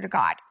surrender to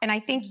God. And I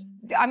think,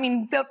 I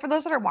mean, for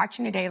those that are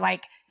watching today,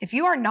 like if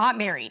you are not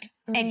married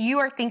and you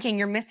are thinking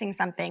you're missing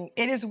something,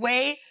 it is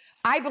way,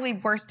 I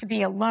believe, worse to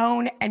be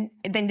alone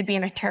than to be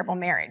in a terrible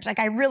marriage. Like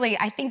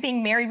I think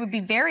being married would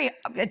be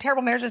a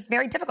terrible marriage is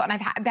very difficult. And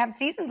I've had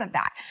seasons of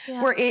that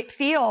where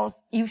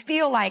you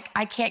feel like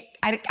I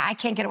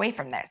can't get away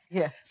from this.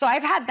 Yeah. So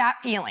I've had that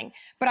feeling.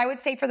 But I would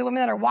say for the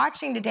women that are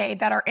watching today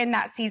that are in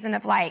that season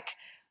of like,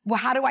 well,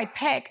 how do I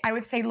pick? I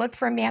would say look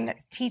for a man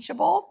that's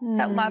teachable,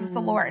 that loves the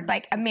Lord.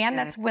 Like a man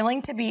that's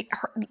willing to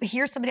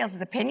hear somebody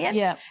else's opinion.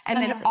 Yeah.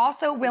 And then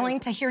also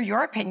willing to hear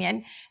your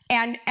opinion.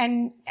 And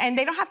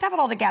they don't have to have it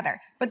all together.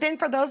 But then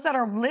for those that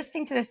are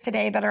listening to this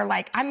today that are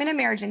like, I'm in a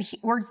marriage and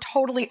we're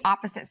totally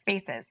opposite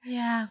spaces.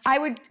 Yeah. I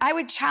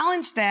would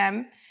challenge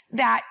them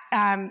that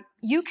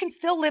you can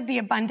still live the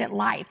abundant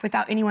life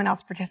without anyone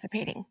else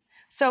participating.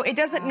 So it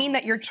doesn't mean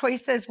that your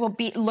choices will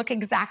look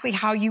exactly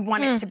how you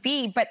want it to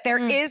be, but there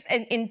is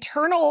an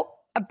internal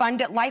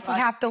abundant life we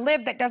have to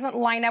live that doesn't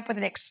line up with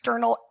an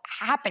external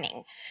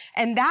happening.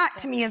 And that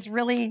to me is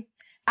really,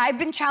 I've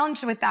been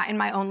challenged with that in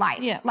my own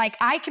life. Yeah. Like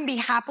I can be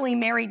happily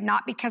married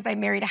not because I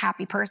married a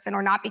happy person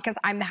or not because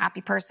I'm the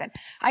happy person.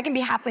 I can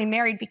be happily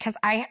married because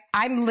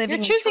I'm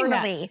living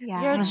internally.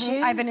 Yeah.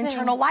 I have an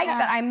internal life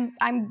that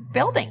I'm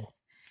building.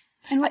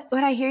 And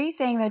what I hear you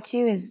saying though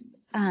too is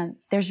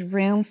there's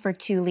room for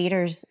two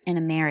leaders in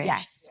a marriage.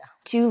 Yes.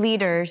 Two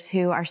leaders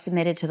who are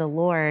submitted to the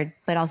Lord,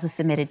 but also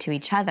submitted to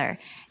each other.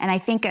 And I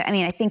think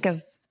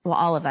of, well,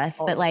 all of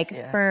us, but like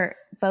for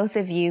both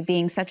of you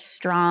being such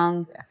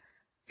strong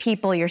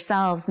people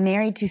yourselves,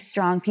 married to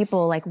strong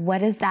people, like what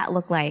does that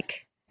look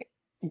like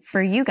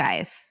for you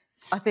guys?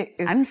 I think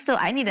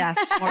I need to ask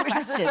more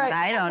questions.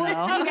 I don't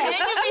know. You can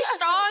be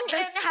strong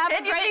and have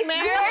a great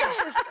marriage.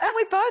 And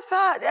we both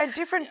are at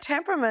different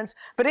temperaments.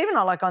 But even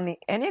like on the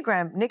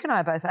Enneagram, Nick and I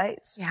are both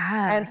 8s.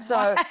 Yeah. And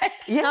so,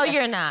 No,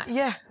 you're not.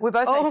 Yeah, we're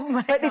both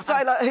 8s. But it's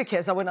like, who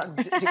cares? I would not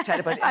dictate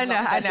about it. I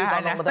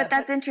know. But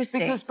that's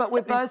interesting. But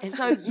we're both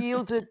so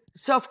yielded.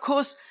 So of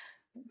course,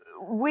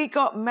 we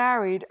got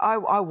married. I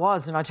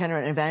was an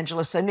itinerant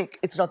evangelist. So Nick,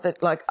 it's not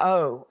that like,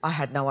 oh, I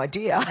had no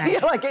idea.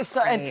 Right. Like it's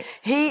so, and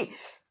he,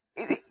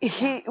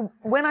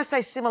 when I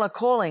say similar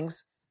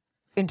callings,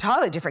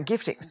 entirely different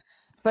giftings,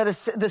 but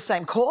it's the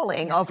same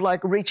calling of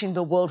like reaching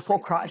the world for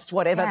Christ,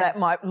 whatever that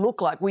might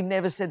look like. We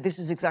never said this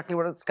is exactly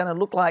what it's going to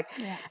look like,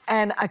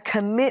 and a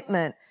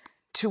commitment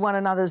to one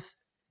another's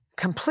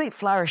complete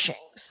flourishing.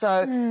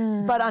 So,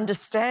 but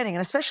understanding,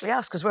 and especially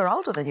us, because we're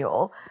older than you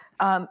all,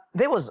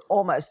 there was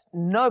almost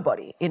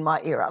nobody in my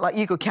era. Like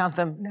you could count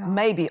them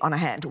maybe on a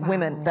hand,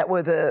 women that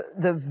were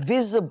the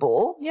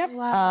visible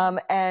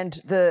and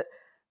the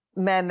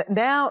man.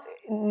 Now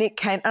Nick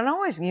Kane, and I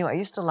always knew, I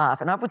used to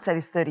laugh, and I would say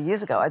this 30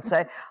 years ago, I'd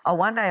say, oh,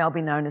 one day I'll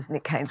be known as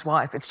Nick Kane's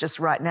wife. It's just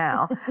right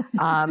now.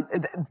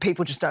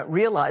 People just don't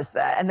realise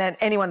that. And then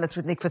anyone that's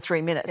with Nick for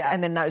 3 minutes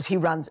and then knows he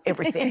runs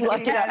everything.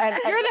 Like, you know, and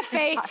You're the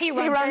face, he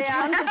runs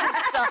hundreds of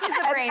stuff. He's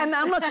the brains. And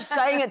I'm not just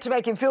saying it to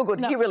make him feel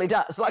good. He really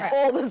does. Like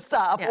all the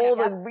stuff, all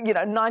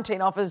the,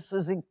 19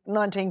 offices in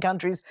 19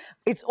 countries,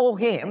 it's all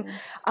him.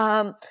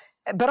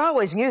 But I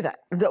always knew that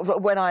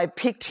when I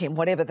picked him,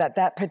 whatever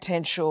that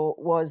potential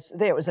was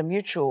there, it was a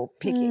mutual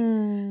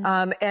picking.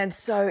 And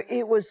so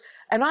it was,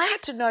 and I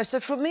had to know, so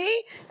for me,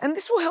 and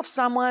this will help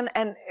someone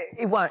and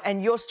it won't,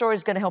 and your story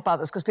is going to help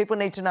others because people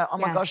need to know, oh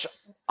my gosh,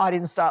 I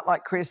didn't start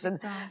like Chris.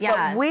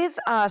 But with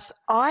us,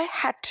 I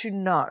had to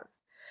know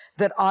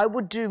that I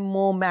would do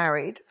more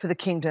married for the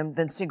kingdom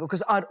than single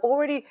because I'd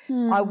already,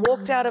 I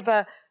walked out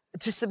of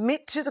to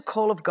submit to the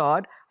call of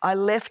God, I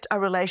left a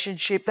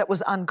relationship that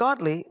was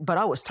ungodly, but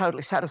I was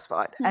totally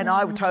satisfied. And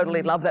I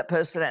totally loved that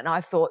person and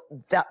I thought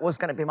that was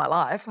going to be my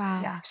life.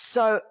 Wow. Yeah.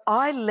 So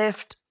I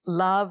left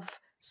love,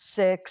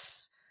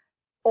 sex,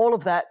 all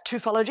of that to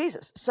follow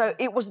Jesus. So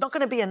it was not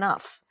going to be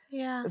enough.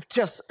 Of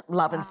just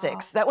love and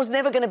sex. That was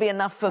never going to be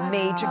enough for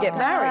me to get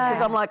married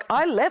because I'm like,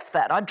 I left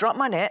that. I dropped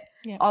my net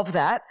of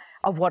that,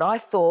 of what I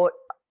thought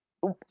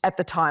at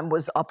the time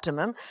was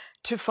optimum,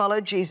 to follow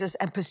Jesus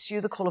and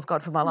pursue the call of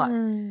God for my life.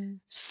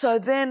 So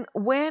then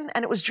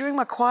and it was during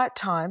my quiet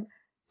time,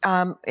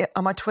 on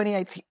my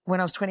 28th, when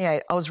I was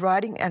 28, I was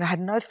writing and I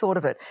had no thought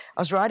of it. I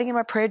was writing in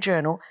my prayer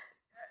journal,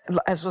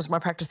 as was my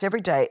practice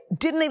every day,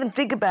 didn't even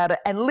think about it.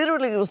 And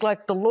literally it was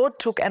like the Lord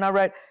took and I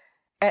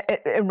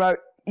wrote,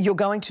 you're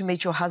going to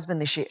meet your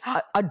husband this year.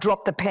 I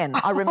dropped the pen.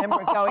 I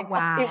remember it going,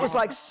 it was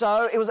like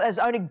it was as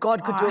only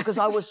God could do it because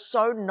I was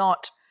so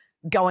not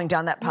going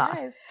down that path.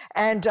 Yes.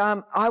 And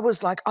I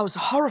was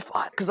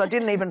horrified because I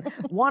didn't even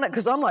want it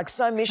because I'm like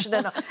so mission.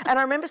 And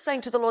I remember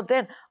saying to the Lord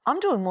then, I'm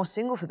doing more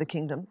single for the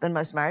kingdom than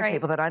most married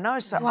people that I know.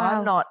 So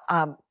I'm not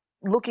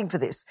looking for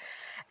this.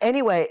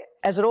 Anyway,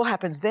 as it all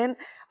happens, then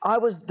I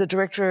was the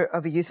director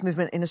of a youth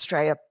movement in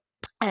Australia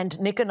and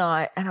Nick and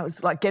I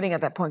was like getting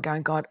at that point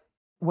going, God,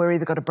 we're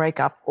either got to break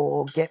up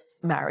or get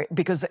married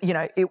because,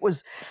 it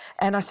was,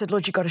 and I said,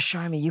 Lord, you've got to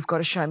show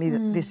me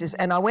that this is,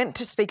 and I went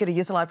to speak at a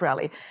Youth Alive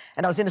rally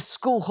and I was in a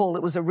school hall,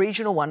 it was a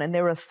regional one and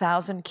there were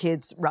 1,000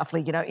 kids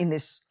roughly, in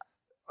this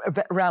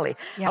rally.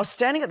 I was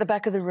standing at the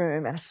back of the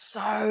room and I was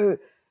so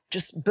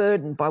just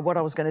burdened by what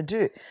I was going to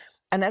do.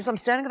 And as I'm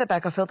standing at the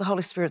back, I felt the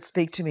Holy Spirit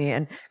speak to me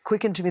and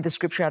quicken to me the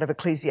scripture out of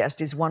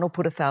Ecclesiastes, 1 will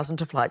put 1,000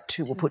 to flight,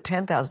 2 will put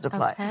 10,000 to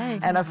flight.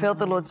 And I felt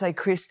the Lord say,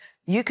 Chris,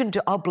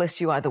 I'll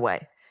bless you either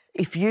way.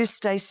 If you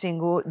stay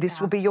single,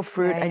 this will be your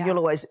fruit and you'll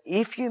always,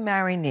 if you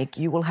marry Nick,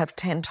 you will have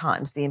 10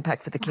 times the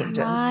impact for the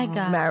kingdom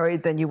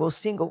married than you will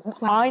single.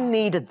 I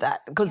needed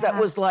that because that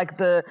was like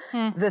the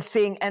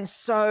thing. And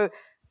so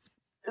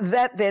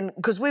that then,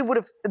 because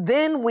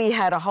we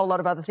had a whole lot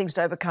of other things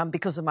to overcome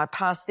because of my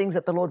past things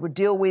that the Lord would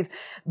deal with.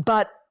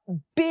 But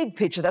big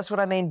picture, that's what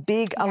I mean,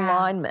 big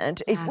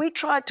alignment. If we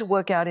tried to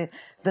work out in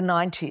the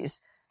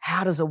 90s,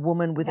 how does a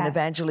woman with an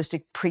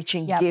evangelistic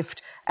preaching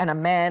gift and a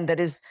man that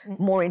is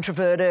more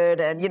introverted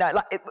and,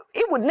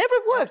 it would never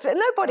have worked. And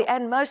nobody,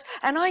 and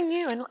I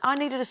knew, and I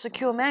needed a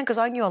secure man because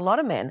I knew a lot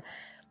of men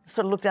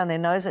sort of looked down their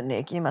nose at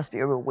Nick. You must be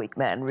a real weak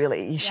man,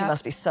 really. She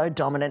must be so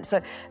dominant. So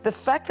the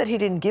fact that he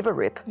didn't give a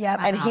rip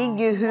and he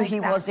knew who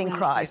he was in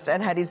Christ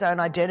and had his own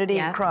identity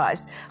in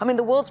Christ. I mean,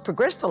 the world's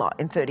progressed a lot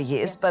in 30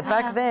 years, but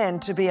back then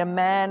to be a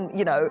man,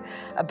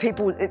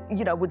 people,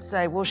 would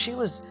say, well, she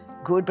was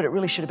good, but it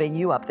really should have been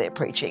you up there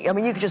preaching. I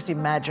mean, you could just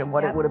imagine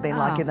what it would have been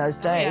like in those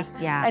days.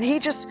 And he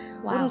just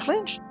wouldn't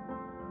flinch.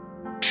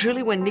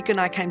 Truly, when Nick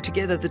and I came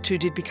together, the two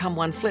did become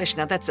one flesh.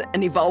 Now, that's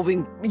an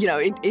evolving,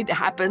 it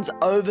happens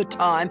over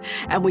time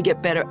and we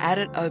get better at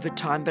it over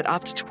time. But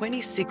after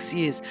 26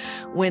 years,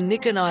 when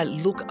Nick and I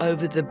look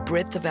over the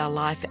breadth of our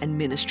life and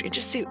ministry and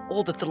just see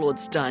all that the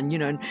Lord's done,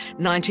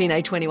 19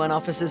 A21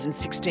 offices in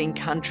 16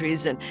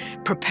 countries and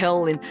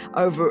Propel in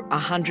over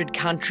 100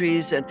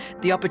 countries and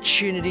the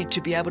opportunity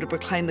to be able to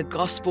proclaim the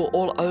gospel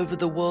all over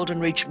the world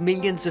and reach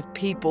millions of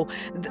people,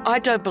 I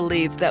don't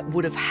believe that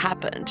would have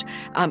happened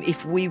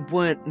if we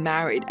weren't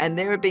married. And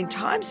there have been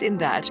times in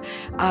that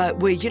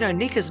where,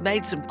 Nick has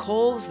made some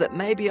calls that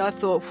maybe I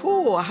thought,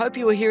 I hope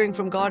you were hearing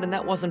from God and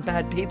that wasn't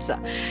bad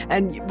pizza.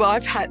 And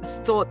I've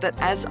thought that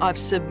as I've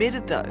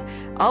submitted, though,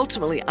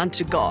 ultimately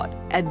unto God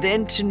and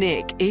then to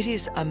Nick, it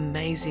is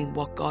amazing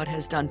what God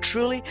has done.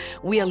 Truly,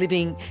 we are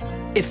living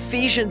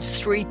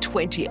Ephesians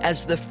 3:20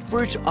 as the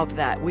fruit of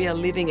that. We are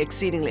living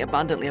exceedingly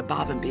abundantly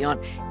above and beyond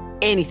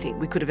anything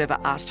we could have ever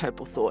asked, hoped,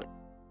 or thought.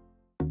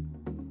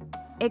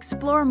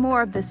 Explore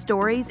more of the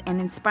stories and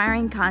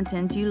inspiring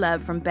content you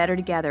love from Better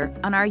Together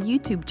on our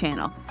YouTube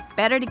channel,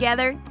 Better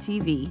Together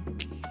TV.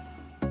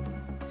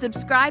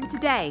 Subscribe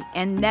today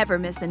and never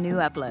miss a new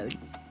upload.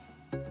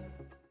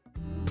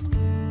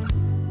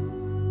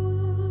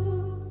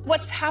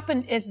 What's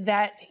happened is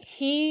that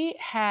he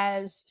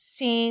has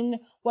seen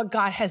what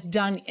God has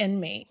done in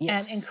me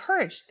and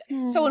encouraged.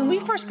 So when we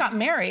first got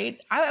married,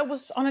 I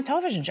was on a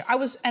television show. I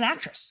was an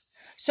actress.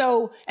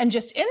 So, and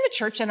just in the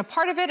church and a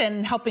part of it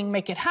and helping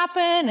make it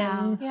happen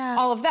and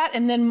all of that.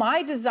 And then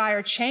my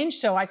desire changed.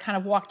 So I kind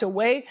of walked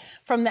away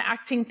from the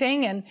acting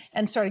thing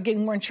and started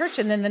getting more in church.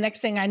 And then the next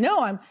thing I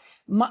know,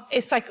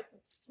 it's like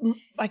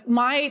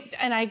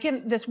and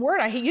again, this word,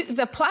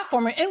 the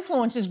platform or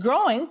influence is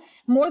growing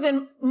more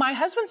than my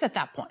husband's at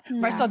that point,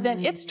 right? So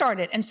then it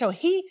started. And so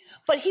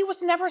but he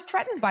was never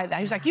threatened by that.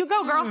 He was like, you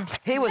go, girl.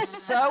 He was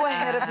so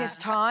ahead of his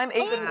time,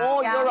 even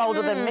more. You're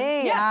older than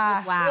me.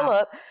 Yes.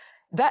 Philip.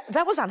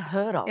 That was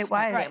unheard of. It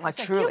was. Right, like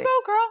truly. You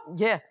go, girl.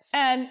 Yeah.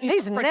 And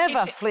he's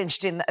never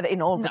flinched in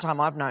all the time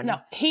I've known him.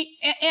 No,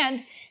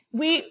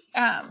 we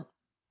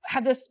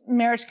had this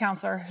marriage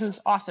counselor who's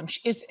awesome.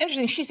 It's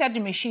interesting. She said to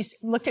me, she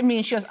looked at me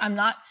and she goes,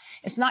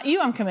 it's not you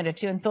I'm committed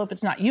to. And Philip,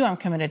 it's not you I'm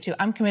committed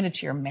to. I'm committed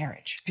to your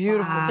marriage.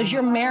 Beautiful. Because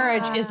your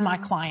marriage is my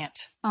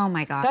client. Oh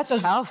my God. That's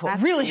powerful.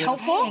 That's really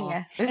helpful.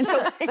 And so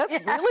that's really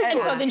good.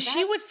 And so then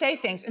she would say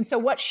things. And so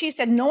what she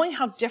said, knowing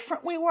how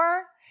different we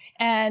were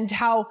and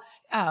how,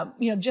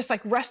 just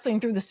like wrestling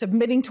through the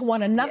submitting to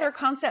one another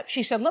concept,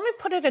 she said, let me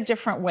put it a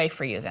different way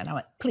for you then. I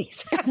went,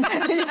 please.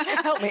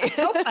 Help me.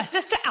 Help a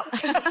sister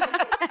out.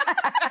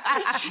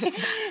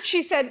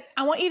 She said,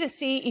 I want you to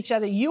see each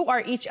other. You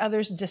are each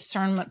other's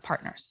discernment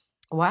partners.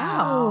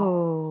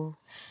 Wow.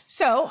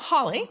 So,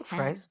 Holly,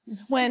 phrase.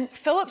 When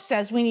Philip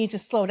says we need to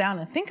slow down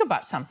and think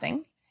about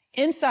something,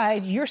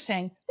 inside you're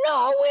saying,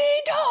 no,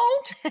 we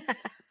don't.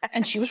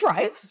 And she was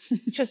right.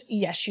 She goes,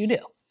 yes, you do.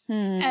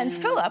 And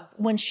Philip,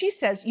 when she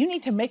says you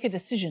need to make a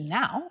decision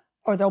now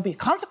or there'll be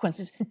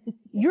consequences,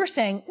 you're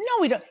saying, no,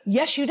 we don't.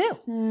 Yes, you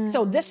do.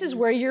 So this is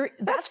where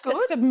that's the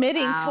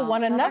submitting to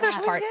one another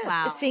part,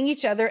 is seeing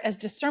each other as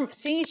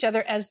seeing each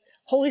other as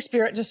Holy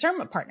Spirit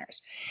discernment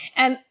partners.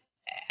 And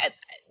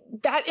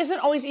that isn't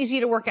always easy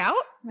to work out.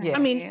 Yeah. I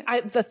mean,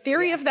 the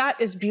theory of that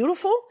is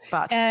beautiful,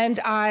 and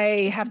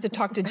I have to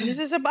talk to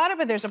Jesus about it,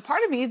 but there's a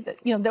part of me that,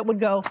 that would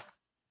go,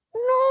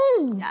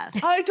 no,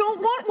 I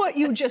don't want what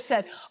you just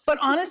said. But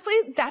honestly,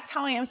 that's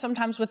how I am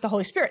sometimes with the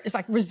Holy Spirit. It's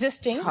like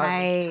resisting.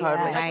 Totally.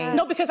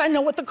 No, because I know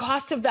what the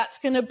cost of that's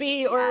going to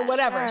be or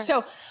whatever.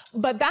 So,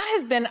 but that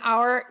has been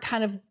our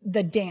kind of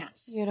the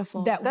dance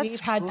that we've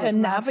had to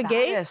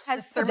navigate.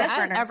 Has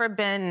submission ever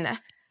been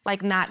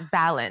like not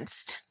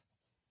balanced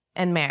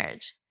in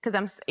marriage?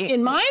 Because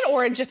in mine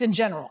or just in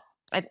general.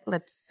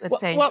 Let's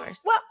say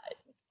yours.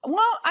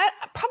 Well, I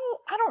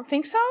don't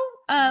think so.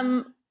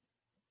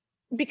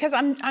 Because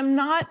I'm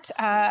not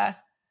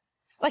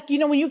like,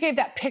 when you gave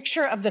that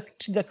picture of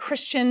the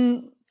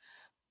Christian,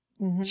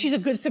 she's a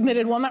good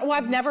submitted woman. Well,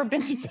 I've never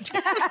been submitted.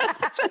 You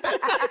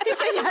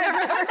said you've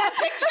never heard that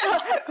picture?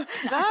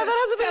 No, that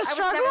hasn't been a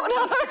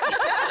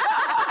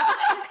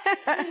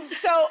struggle.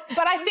 So,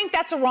 but I think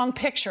that's a wrong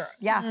picture.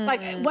 Yeah.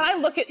 Like when I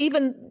look at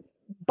even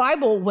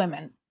Bible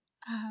women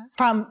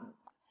from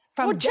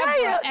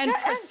Deborah and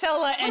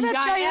Priscilla and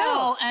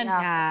Jael, and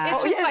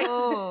it's just like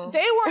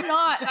they were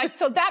not like.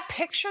 So that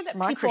picture that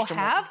people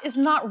have is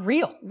not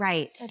real.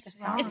 Right.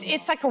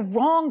 It's like a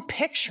wrong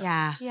picture.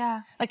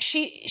 Yeah. Like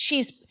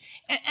she's.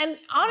 And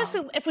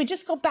honestly, if we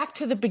just go back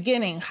to the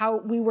beginning, how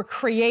we were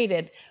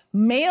created,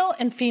 male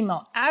and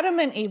female, Adam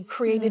and Eve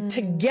created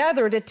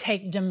together to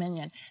take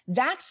dominion.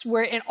 That's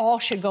where it all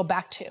should go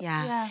back to.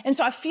 Yeah. And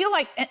so I feel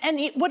like, and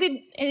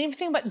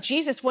anything about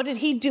Jesus, what did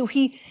he do?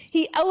 He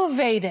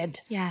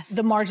elevated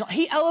the marginal.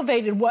 He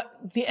elevated what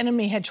the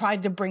enemy had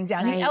tried to bring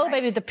down. He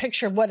elevated the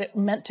picture of what it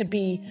meant to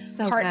be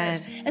partners.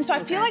 Good. And so I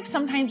feel like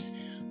sometimes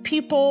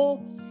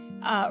people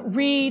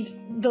read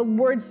the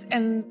words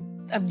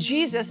of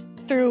Jesus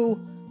through,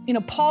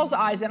 Paul's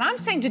eyes. And I'm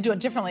saying to do it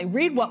differently.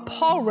 Read what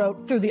Paul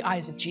wrote through the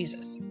eyes of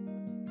Jesus.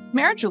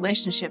 Marriage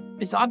relationship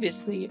is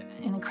obviously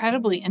an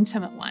incredibly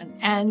intimate one.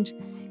 And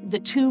the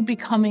two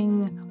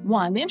becoming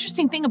one. The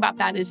interesting thing about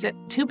that is that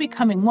two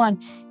becoming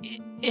one,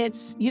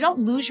 you don't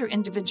lose your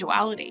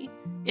individuality.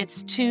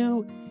 It's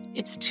two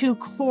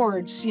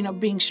chords,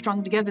 being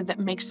strung together that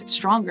makes it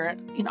stronger.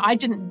 I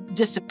didn't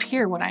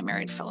disappear when I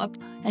married Philip,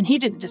 and he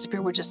didn't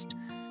disappear. We're just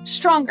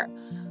stronger.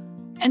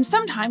 And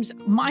sometimes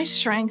my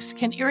strengths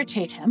can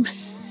irritate him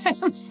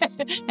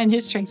and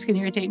his strengths can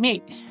irritate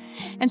me.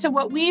 And so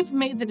what we've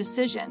made the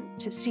decision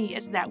to see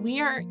is that we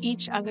are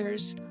each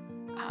other's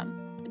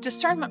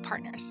discernment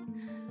partners,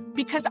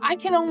 because I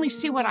can only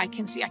see what I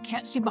can see. I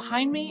can't see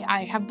behind me.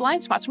 I have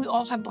blind spots. We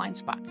all have blind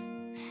spots.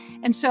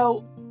 And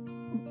so,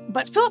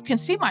 but Philip can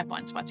see my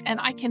blind spots and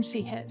I can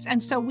see his.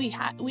 And so we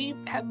have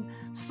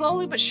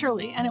slowly but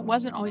surely, and it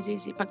wasn't always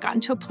easy, but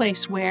gotten to a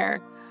place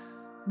where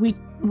we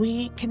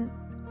can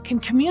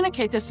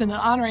communicate this in an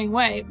honoring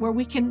way, where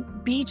we can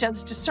be each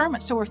other's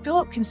discernment. So where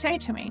Philip can say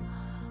to me,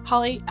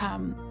 Holly,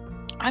 I'm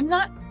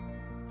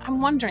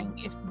wondering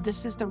if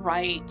this is the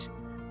right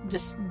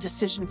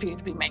decision for you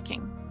to be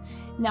making.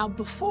 Now,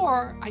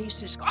 before, I used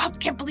to just go, I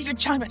can't believe you're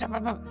telling me, blah, blah,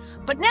 blah.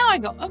 But now I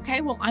go,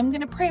 okay, well, I'm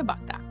going to pray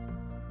about that.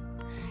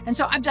 And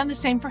so I've done the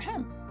same for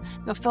him.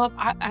 I go, Philip,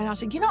 and I'll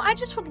say, I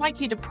just would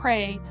like you to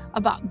pray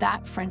about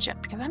that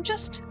friendship, because I'm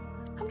just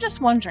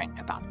wondering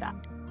about that.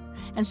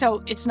 And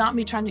so it's not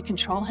me trying to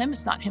control him.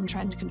 It's not him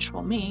trying to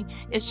control me.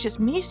 It's just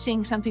me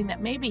seeing something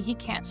that maybe he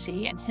can't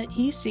see, and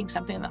he's seeing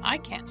something that I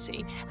can't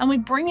see. And we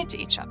bring it to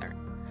each other.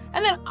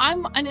 And then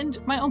I'm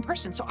my own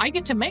person, so I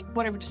get to make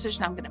whatever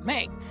decision I'm going to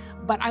make,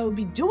 but I would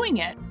be doing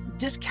it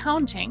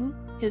discounting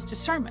his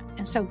discernment.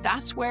 And so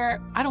that's where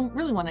I don't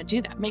really want to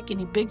do that, make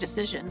any big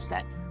decisions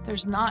that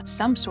there's not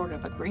some sort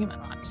of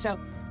agreement on. So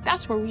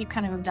that's where we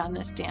kind of have done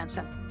this dance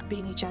of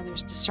being each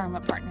other's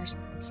discernment partners.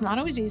 It's not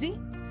always easy,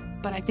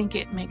 but I think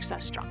it makes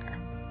us stronger.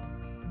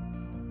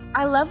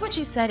 I love what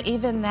you said,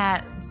 even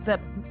that the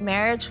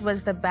marriage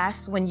was the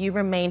best when you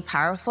remain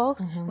powerful.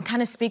 It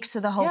kind of speaks to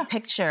the whole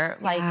picture.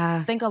 Like,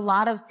 I think a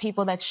lot of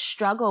people that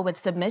struggle with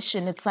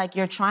submission, it's like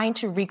you're trying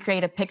to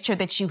recreate a picture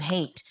that you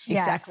hate.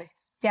 Exactly.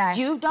 Yes.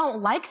 You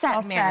don't like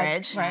that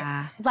marriage.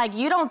 Right. Like,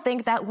 you don't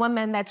think that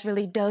woman that's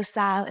really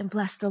docile and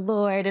bless the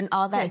Lord and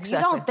all that.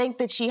 Exactly. You don't think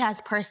that she has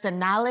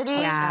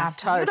personality.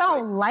 Totally. You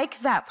don't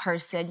like that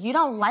person. You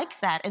don't like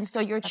that. And so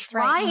you're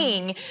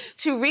trying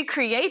to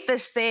recreate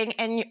this thing,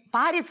 and your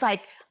body's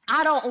like,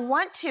 I don't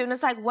want to. And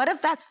it's like, what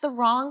if that's the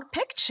wrong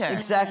picture?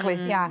 Exactly.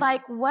 Yeah.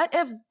 Like, what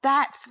if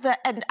that's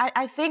and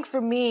I think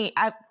for me,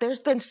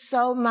 there's been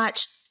so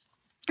much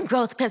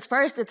growth, because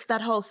first it's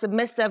that whole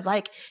submissive,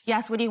 like,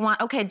 yes, what do you want?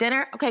 Okay,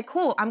 dinner? Okay,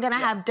 cool. I'm gonna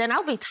have dinner.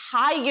 I'll be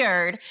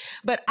tired,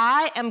 but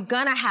I am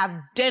gonna have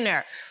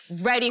dinner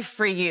ready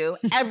for you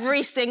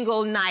every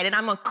single night, and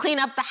I'm gonna clean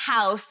up the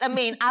house. I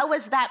mean, I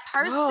was that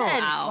person.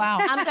 Wow.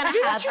 I'm gonna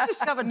have you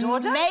discover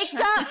DoorDash?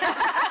 makeup.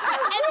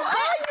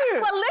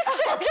 Well, listen,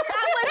 that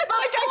was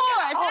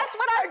before. That's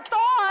what I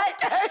thought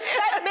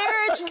that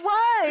marriage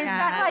was.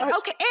 That, like,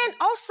 okay, and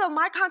also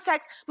my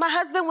context, my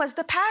husband was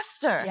the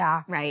pastor.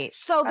 Yeah. Right.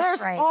 So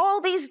there's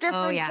all these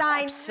different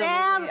dynamics.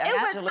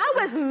 I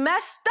was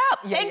messed up.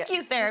 Thank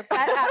you, therapist.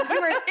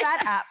 You were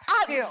set up.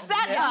 Too.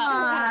 Set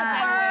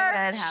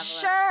up. For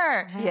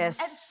sure. Yes.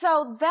 And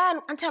so then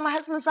until my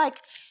husband's like,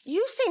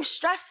 you seem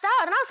stressed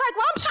out. And I was like,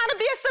 well, I'm trying to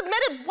be a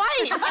submitted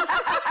wife.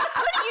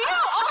 What do you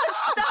know? All the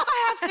stuff I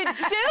have to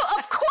do.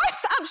 Of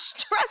course I'm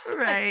stressed. Right.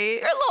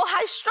 Like, you're a little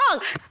high strung.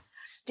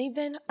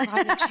 Stephen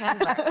Rodney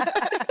Chandler.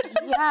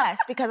 Yes,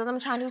 because I'm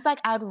trying to, he was like,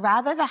 I'd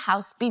rather the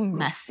house be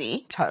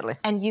messy. Totally.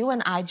 And you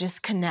and I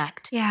just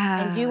connect.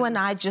 Yeah. And you and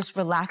I just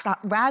relax. I'd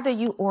rather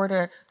you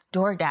order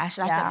DoorDash.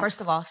 And I said,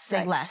 first of all,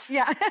 say less.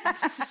 Yeah.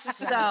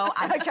 So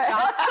I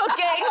stopped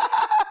cooking.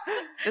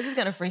 This is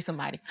gonna free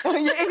somebody. It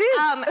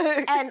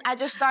is. And I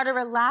just started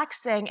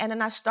relaxing, and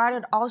then I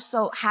started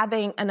also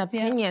having an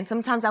opinion.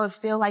 Sometimes I would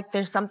feel like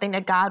there's something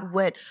that God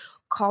would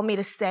call me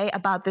to say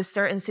about this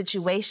certain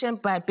situation,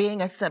 but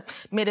being a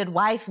submitted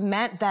wife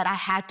meant that I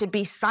had to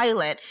be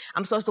silent.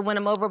 I'm supposed to win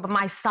him over by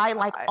my side,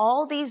 like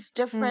all these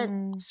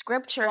different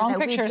scriptures Wrong that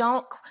pictures. we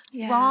don't,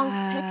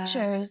 wrong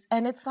pictures.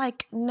 And it's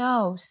like,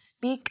 no,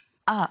 speak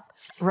up.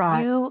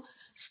 Right.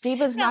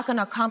 Stephen's not going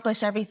to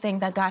accomplish everything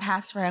that God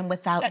has for him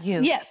without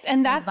you. Yes,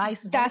 and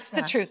vice that's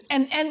the versa. truth.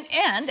 And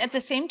at the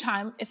same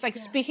time, it's like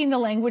speaking the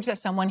language that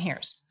someone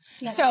hears.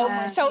 So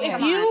if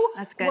you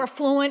were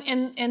fluent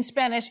in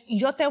Spanish,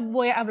 yo te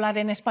voy a hablar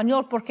en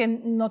español porque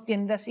no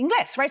entiendes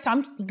inglés, right? So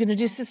I'm going to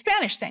do the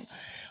Spanish thing.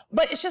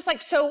 But it's just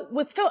like, so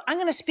with Phil, I'm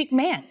going to speak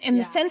man in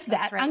the sense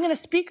that I'm going to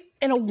speak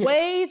in a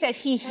way that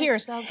he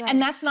hears. So good.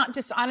 And that's not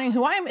dishonoring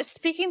who I am, it's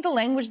speaking the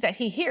language that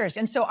he hears.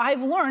 And so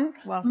I've learned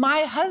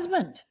my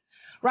husband.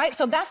 Right?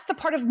 So that's the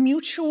part of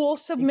mutual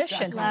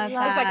submission. Exactly.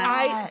 It's like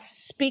I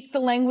speak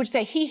the language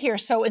that he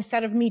hears. So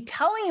instead of me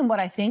telling him what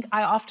I think,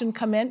 I often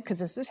come in, because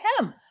this is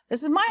him.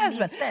 This is my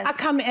husband. I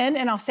come in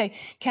and I'll say,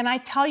 can I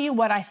tell you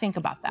what I think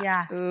about that?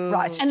 Yeah.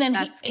 Right. And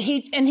then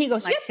he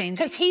goes, yeah,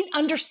 because he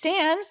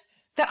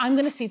understands that I'm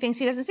going to see things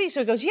he doesn't see. So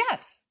he goes,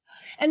 yes.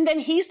 And then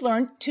he's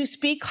learned to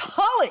speak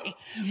Holly,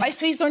 right?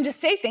 So he's learned to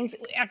say things.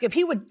 Like if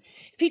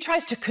he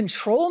tries to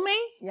control me,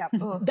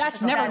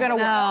 that's never going to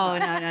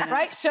work. No.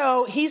 Right?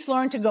 So he's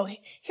learned to go,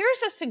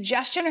 here's a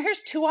suggestion, or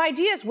here's two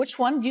ideas. Which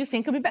one do you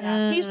think would be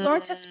better? He's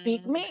learned to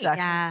speak me. Exactly.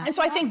 Yeah. And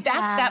so I think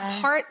that's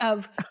that part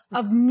of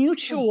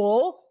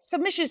mutual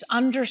submission, is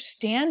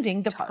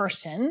understanding the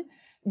person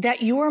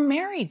that you are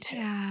married to,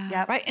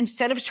 right?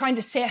 Instead of trying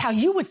to say it how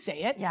you would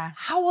say it,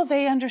 how will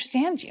they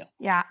understand you?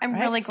 Yeah, I'm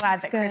right? really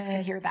glad that Chris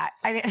could hear that.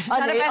 I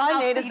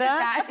needed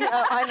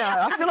that. I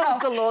know. I feel like it's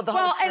the Lord, the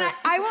Holy Spirit. And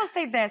I will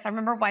say this. I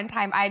remember one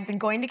time I had been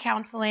going to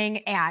counseling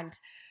and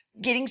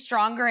getting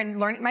stronger and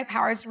learning my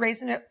power. I was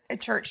raised in a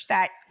church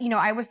that,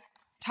 I was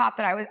taught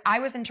that I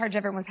was in charge of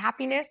everyone's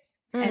happiness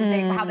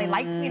and how they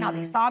liked me and how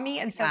they saw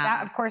me. And so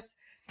that, of course,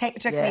 took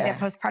me to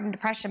postpartum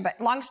depression. But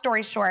long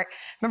story short,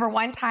 remember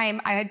one time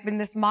I had been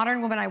this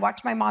modern woman. I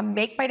watched my mom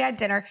make my dad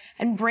dinner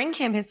and bring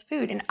him his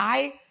food. And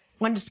I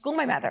wanted to school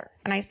my mother.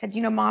 And I said,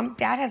 Mom,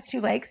 Dad has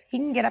 2 legs. He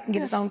can get up and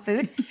get his own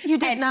food. You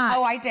did not.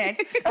 Oh, I did.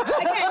 Again,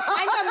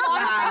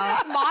 I'm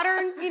this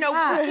modern,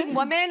 working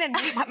woman. And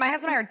my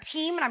husband and I are a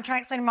team. And I'm trying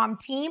to explain to Mom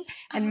team.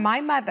 And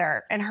my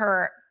mother and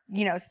her,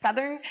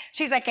 Southern,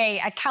 she's like a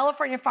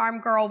California farm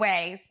girl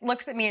way,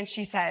 looks at me and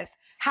she says,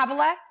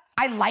 Havilah,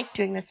 I like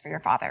doing this for your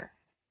father.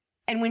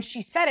 And when she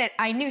said it,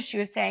 I knew she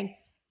was saying,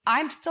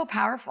 I'm still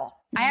powerful.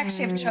 I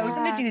actually have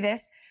chosen to do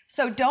this.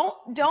 So don't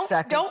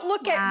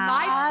look at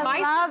my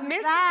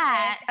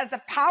submissiveness as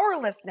a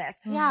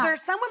powerlessness. Yeah. There are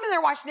some women that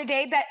are watching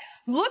today that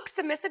look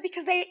submissive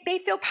because they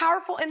feel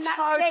powerful in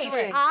that space.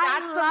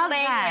 That's the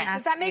language.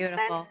 Does that make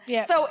sense?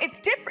 Yeah. So it's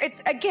different.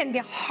 It's again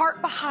the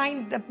heart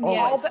behind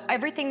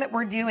everything that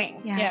we're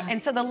doing. Yeah.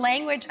 And so the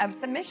language of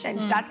submission.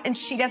 And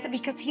she does it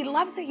because he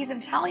loves it. He's an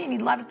Italian. He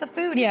loves the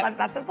food. Yeah.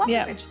 That's his love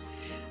language.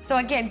 So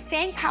again,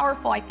 staying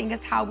powerful, I think,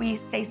 is how we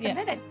stay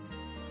submitted.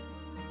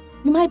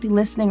 You might be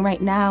listening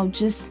right now,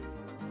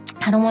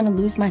 I don't want to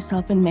lose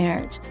myself in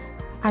marriage.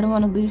 I don't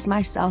want to lose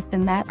myself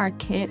in that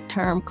archaic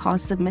term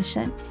called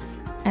submission.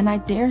 And I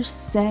dare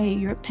say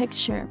your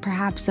picture,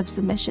 perhaps, of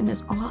submission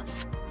is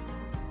off.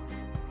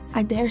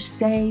 I dare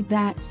say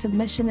that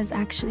submission is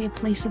actually a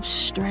place of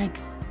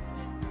strength.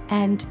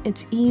 And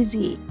it's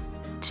easy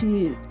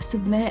to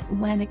submit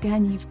when,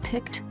 again, you've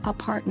picked a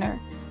partner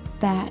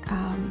that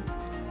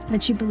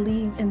you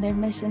believe in their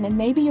mission. And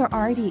maybe you're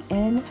already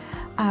in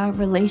a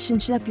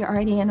relationship, you're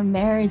already in a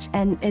marriage,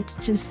 and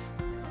it's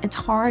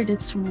hard,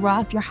 it's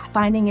rough, you're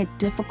finding it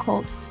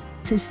difficult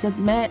to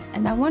submit.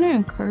 And I want to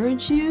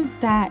encourage you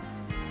that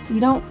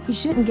you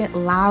shouldn't get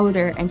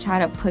louder and try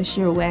to push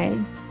your way.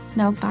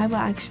 No, the Bible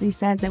actually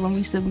says that when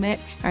we submit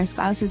our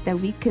spouses, that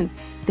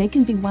they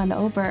can be won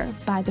over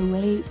by the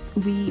way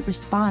we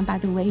respond, by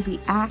the way we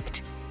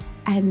act.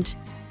 And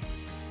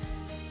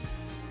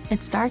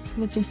it starts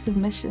with just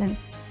submission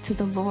to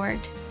the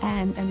Lord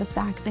and the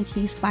fact that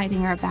He's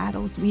fighting our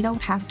battles. We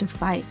don't have to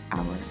fight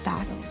our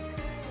battles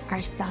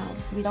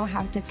ourselves. We don't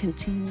have to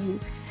continue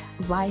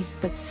life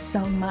with so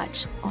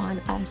much on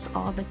us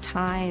all the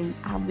time.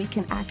 We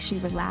can actually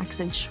relax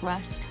and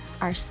trust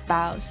our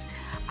spouse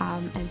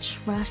and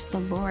trust the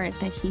Lord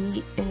that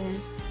He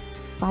is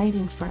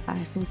fighting for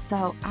us. And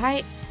so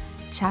I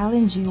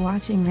challenge you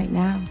watching right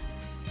now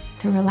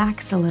to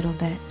relax a little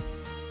bit.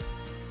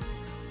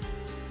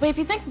 But if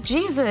you think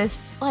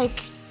Jesus,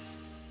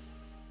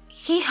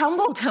 He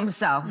humbled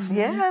Himself.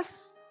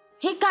 Yes.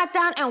 He got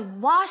down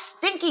and washed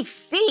stinky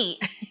feet.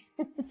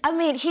 I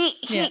mean, he's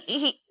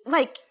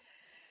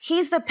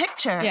the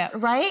picture,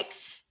 right?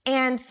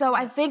 And so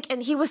I think,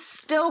 and He was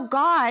still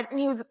God and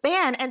He was a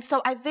man. And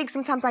so I think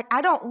sometimes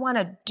I don't want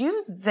to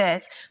do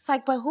this. It's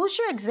but who's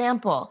your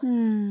example?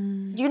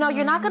 You're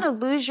not going to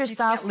lose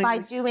yourself by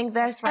doing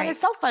this. Right. And it's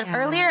so fun. Yeah.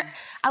 Earlier,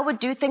 I would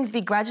do things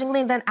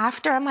begrudgingly. And then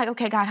after, I'm like,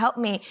 okay, God, help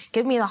me.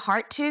 Give me the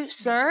heart to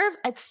serve.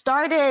 It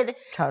started.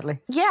 Totally.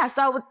 Yeah.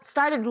 So I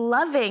started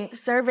loving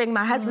serving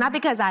my husband, not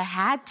because I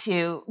had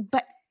to,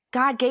 but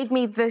God gave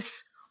me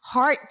this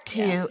heart to.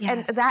 Yeah. Yes.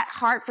 And that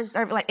heart for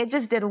serving, it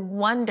just did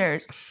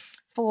wonders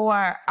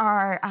for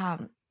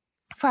our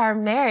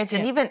marriage.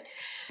 And even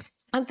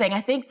one thing,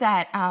 I think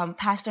that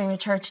pastoring a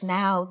church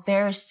now,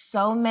 there's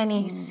so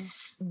many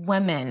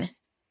women,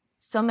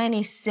 so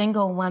many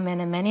single women,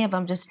 and many of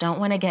them just don't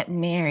want to get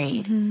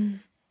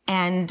married.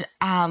 And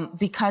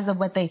because of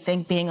what they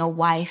think being a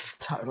wife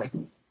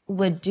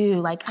would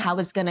do, how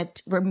it's going to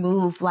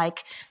remove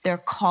their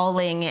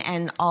calling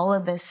and all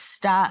of this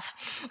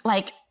stuff.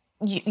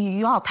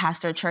 You all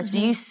pastor a church. Do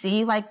you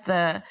see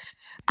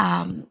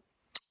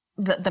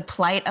the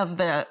plight of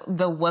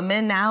the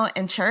women now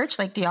in church?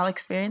 Do y'all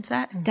experience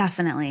that?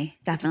 Definitely.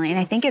 And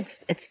I think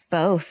it's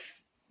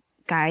both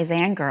guys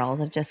and girls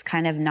of just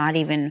kind of not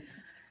even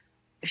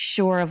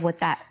sure of what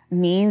that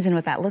means and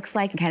what that looks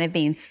like, and kind of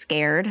being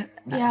scared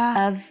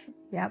of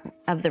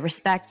the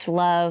respect,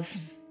 love,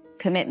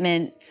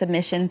 commitment,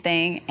 submission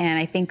thing. And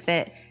I think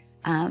that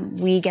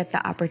we get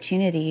the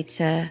opportunity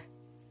to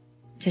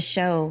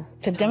show,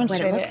 to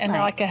demonstrate it in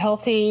a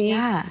healthy,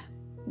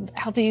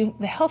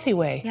 the healthy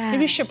way. Yeah.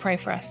 Maybe you should pray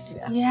for us.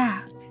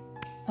 Yeah.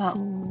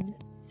 Well,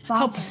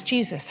 help us,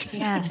 Jesus.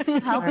 Yes,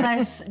 help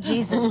us,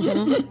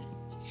 Jesus.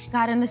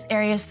 God, in this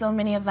area, so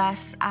many of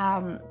us,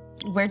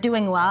 we're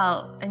doing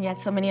well, and yet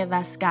so many of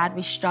us, God,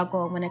 we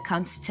struggle when it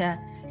comes to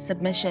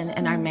submission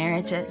in our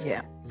marriages.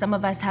 Yeah. Some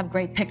of us have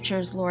great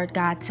pictures, Lord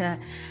God, to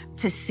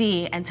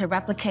see and to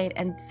replicate,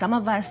 and some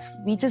of us,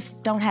 we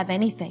just don't have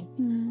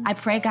anything. I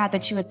pray, God,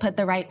 that you would put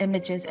the right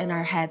images in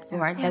our heads,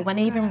 Lord, that when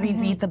even we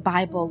read the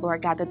Bible,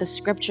 Lord God, that the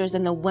scriptures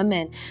and the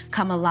women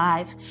come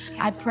alive.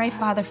 I pray,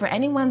 Father, for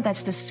anyone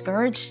that's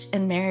discouraged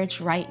in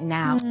marriage right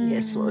now.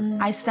 Yes, Lord.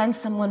 I sense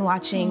someone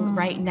watching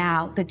right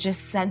now that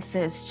just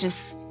senses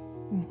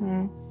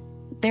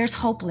there's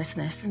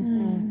hopelessness.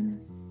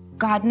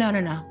 God,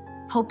 no.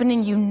 Hoping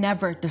in you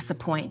never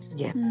disappoints.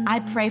 Yeah. I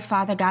pray,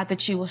 Father God,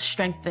 that you will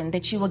strengthen,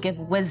 that you will give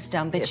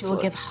wisdom, that you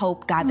will give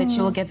hope, God, that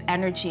you will give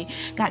energy.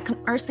 God,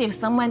 conversely, if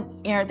someone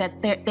here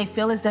that they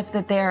feel as if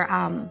that they're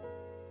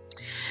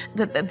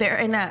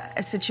in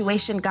a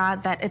situation,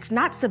 God, that it's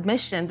not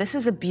submission, this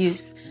is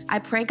abuse. I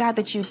pray, God,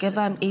 that you give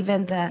them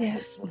even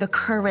the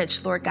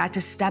courage, Lord God,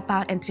 to step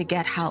out and to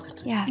get help.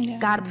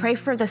 God, pray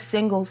for the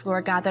singles,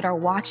 Lord God, that are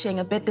watching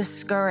a bit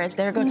discouraged.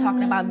 They're going to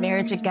talk about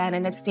marriage again,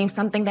 and it seems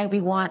something that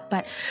we want,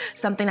 but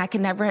something I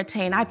can never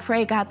attain. I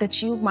pray, God,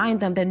 that you remind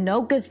them that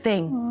no good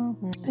thing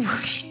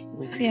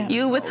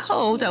you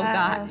withhold, oh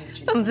God,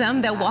 from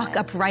them that walk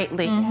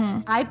uprightly.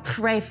 I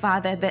pray,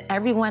 Father, that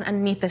everyone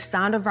underneath the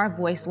sound of our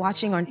voice,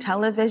 watching on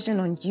television,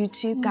 on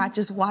YouTube, God,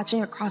 just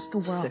watching across the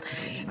world,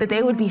 that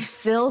they would be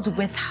filled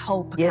with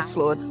hope. Yes,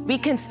 God. Lord. We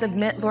can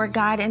submit, Lord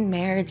God, in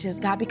marriages,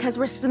 God, because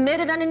we're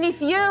submitted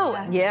underneath you.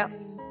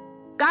 Yes.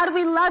 God,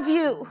 we love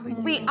you.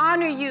 We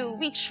honor you.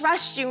 We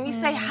trust you. We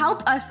say,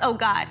 help us, oh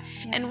God.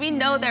 And we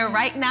know that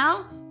right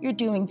now, you're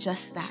doing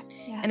just that.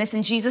 And it's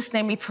in Jesus'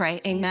 name we pray.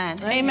 Amen.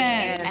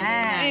 Amen.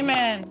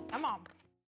 Amen. Come on.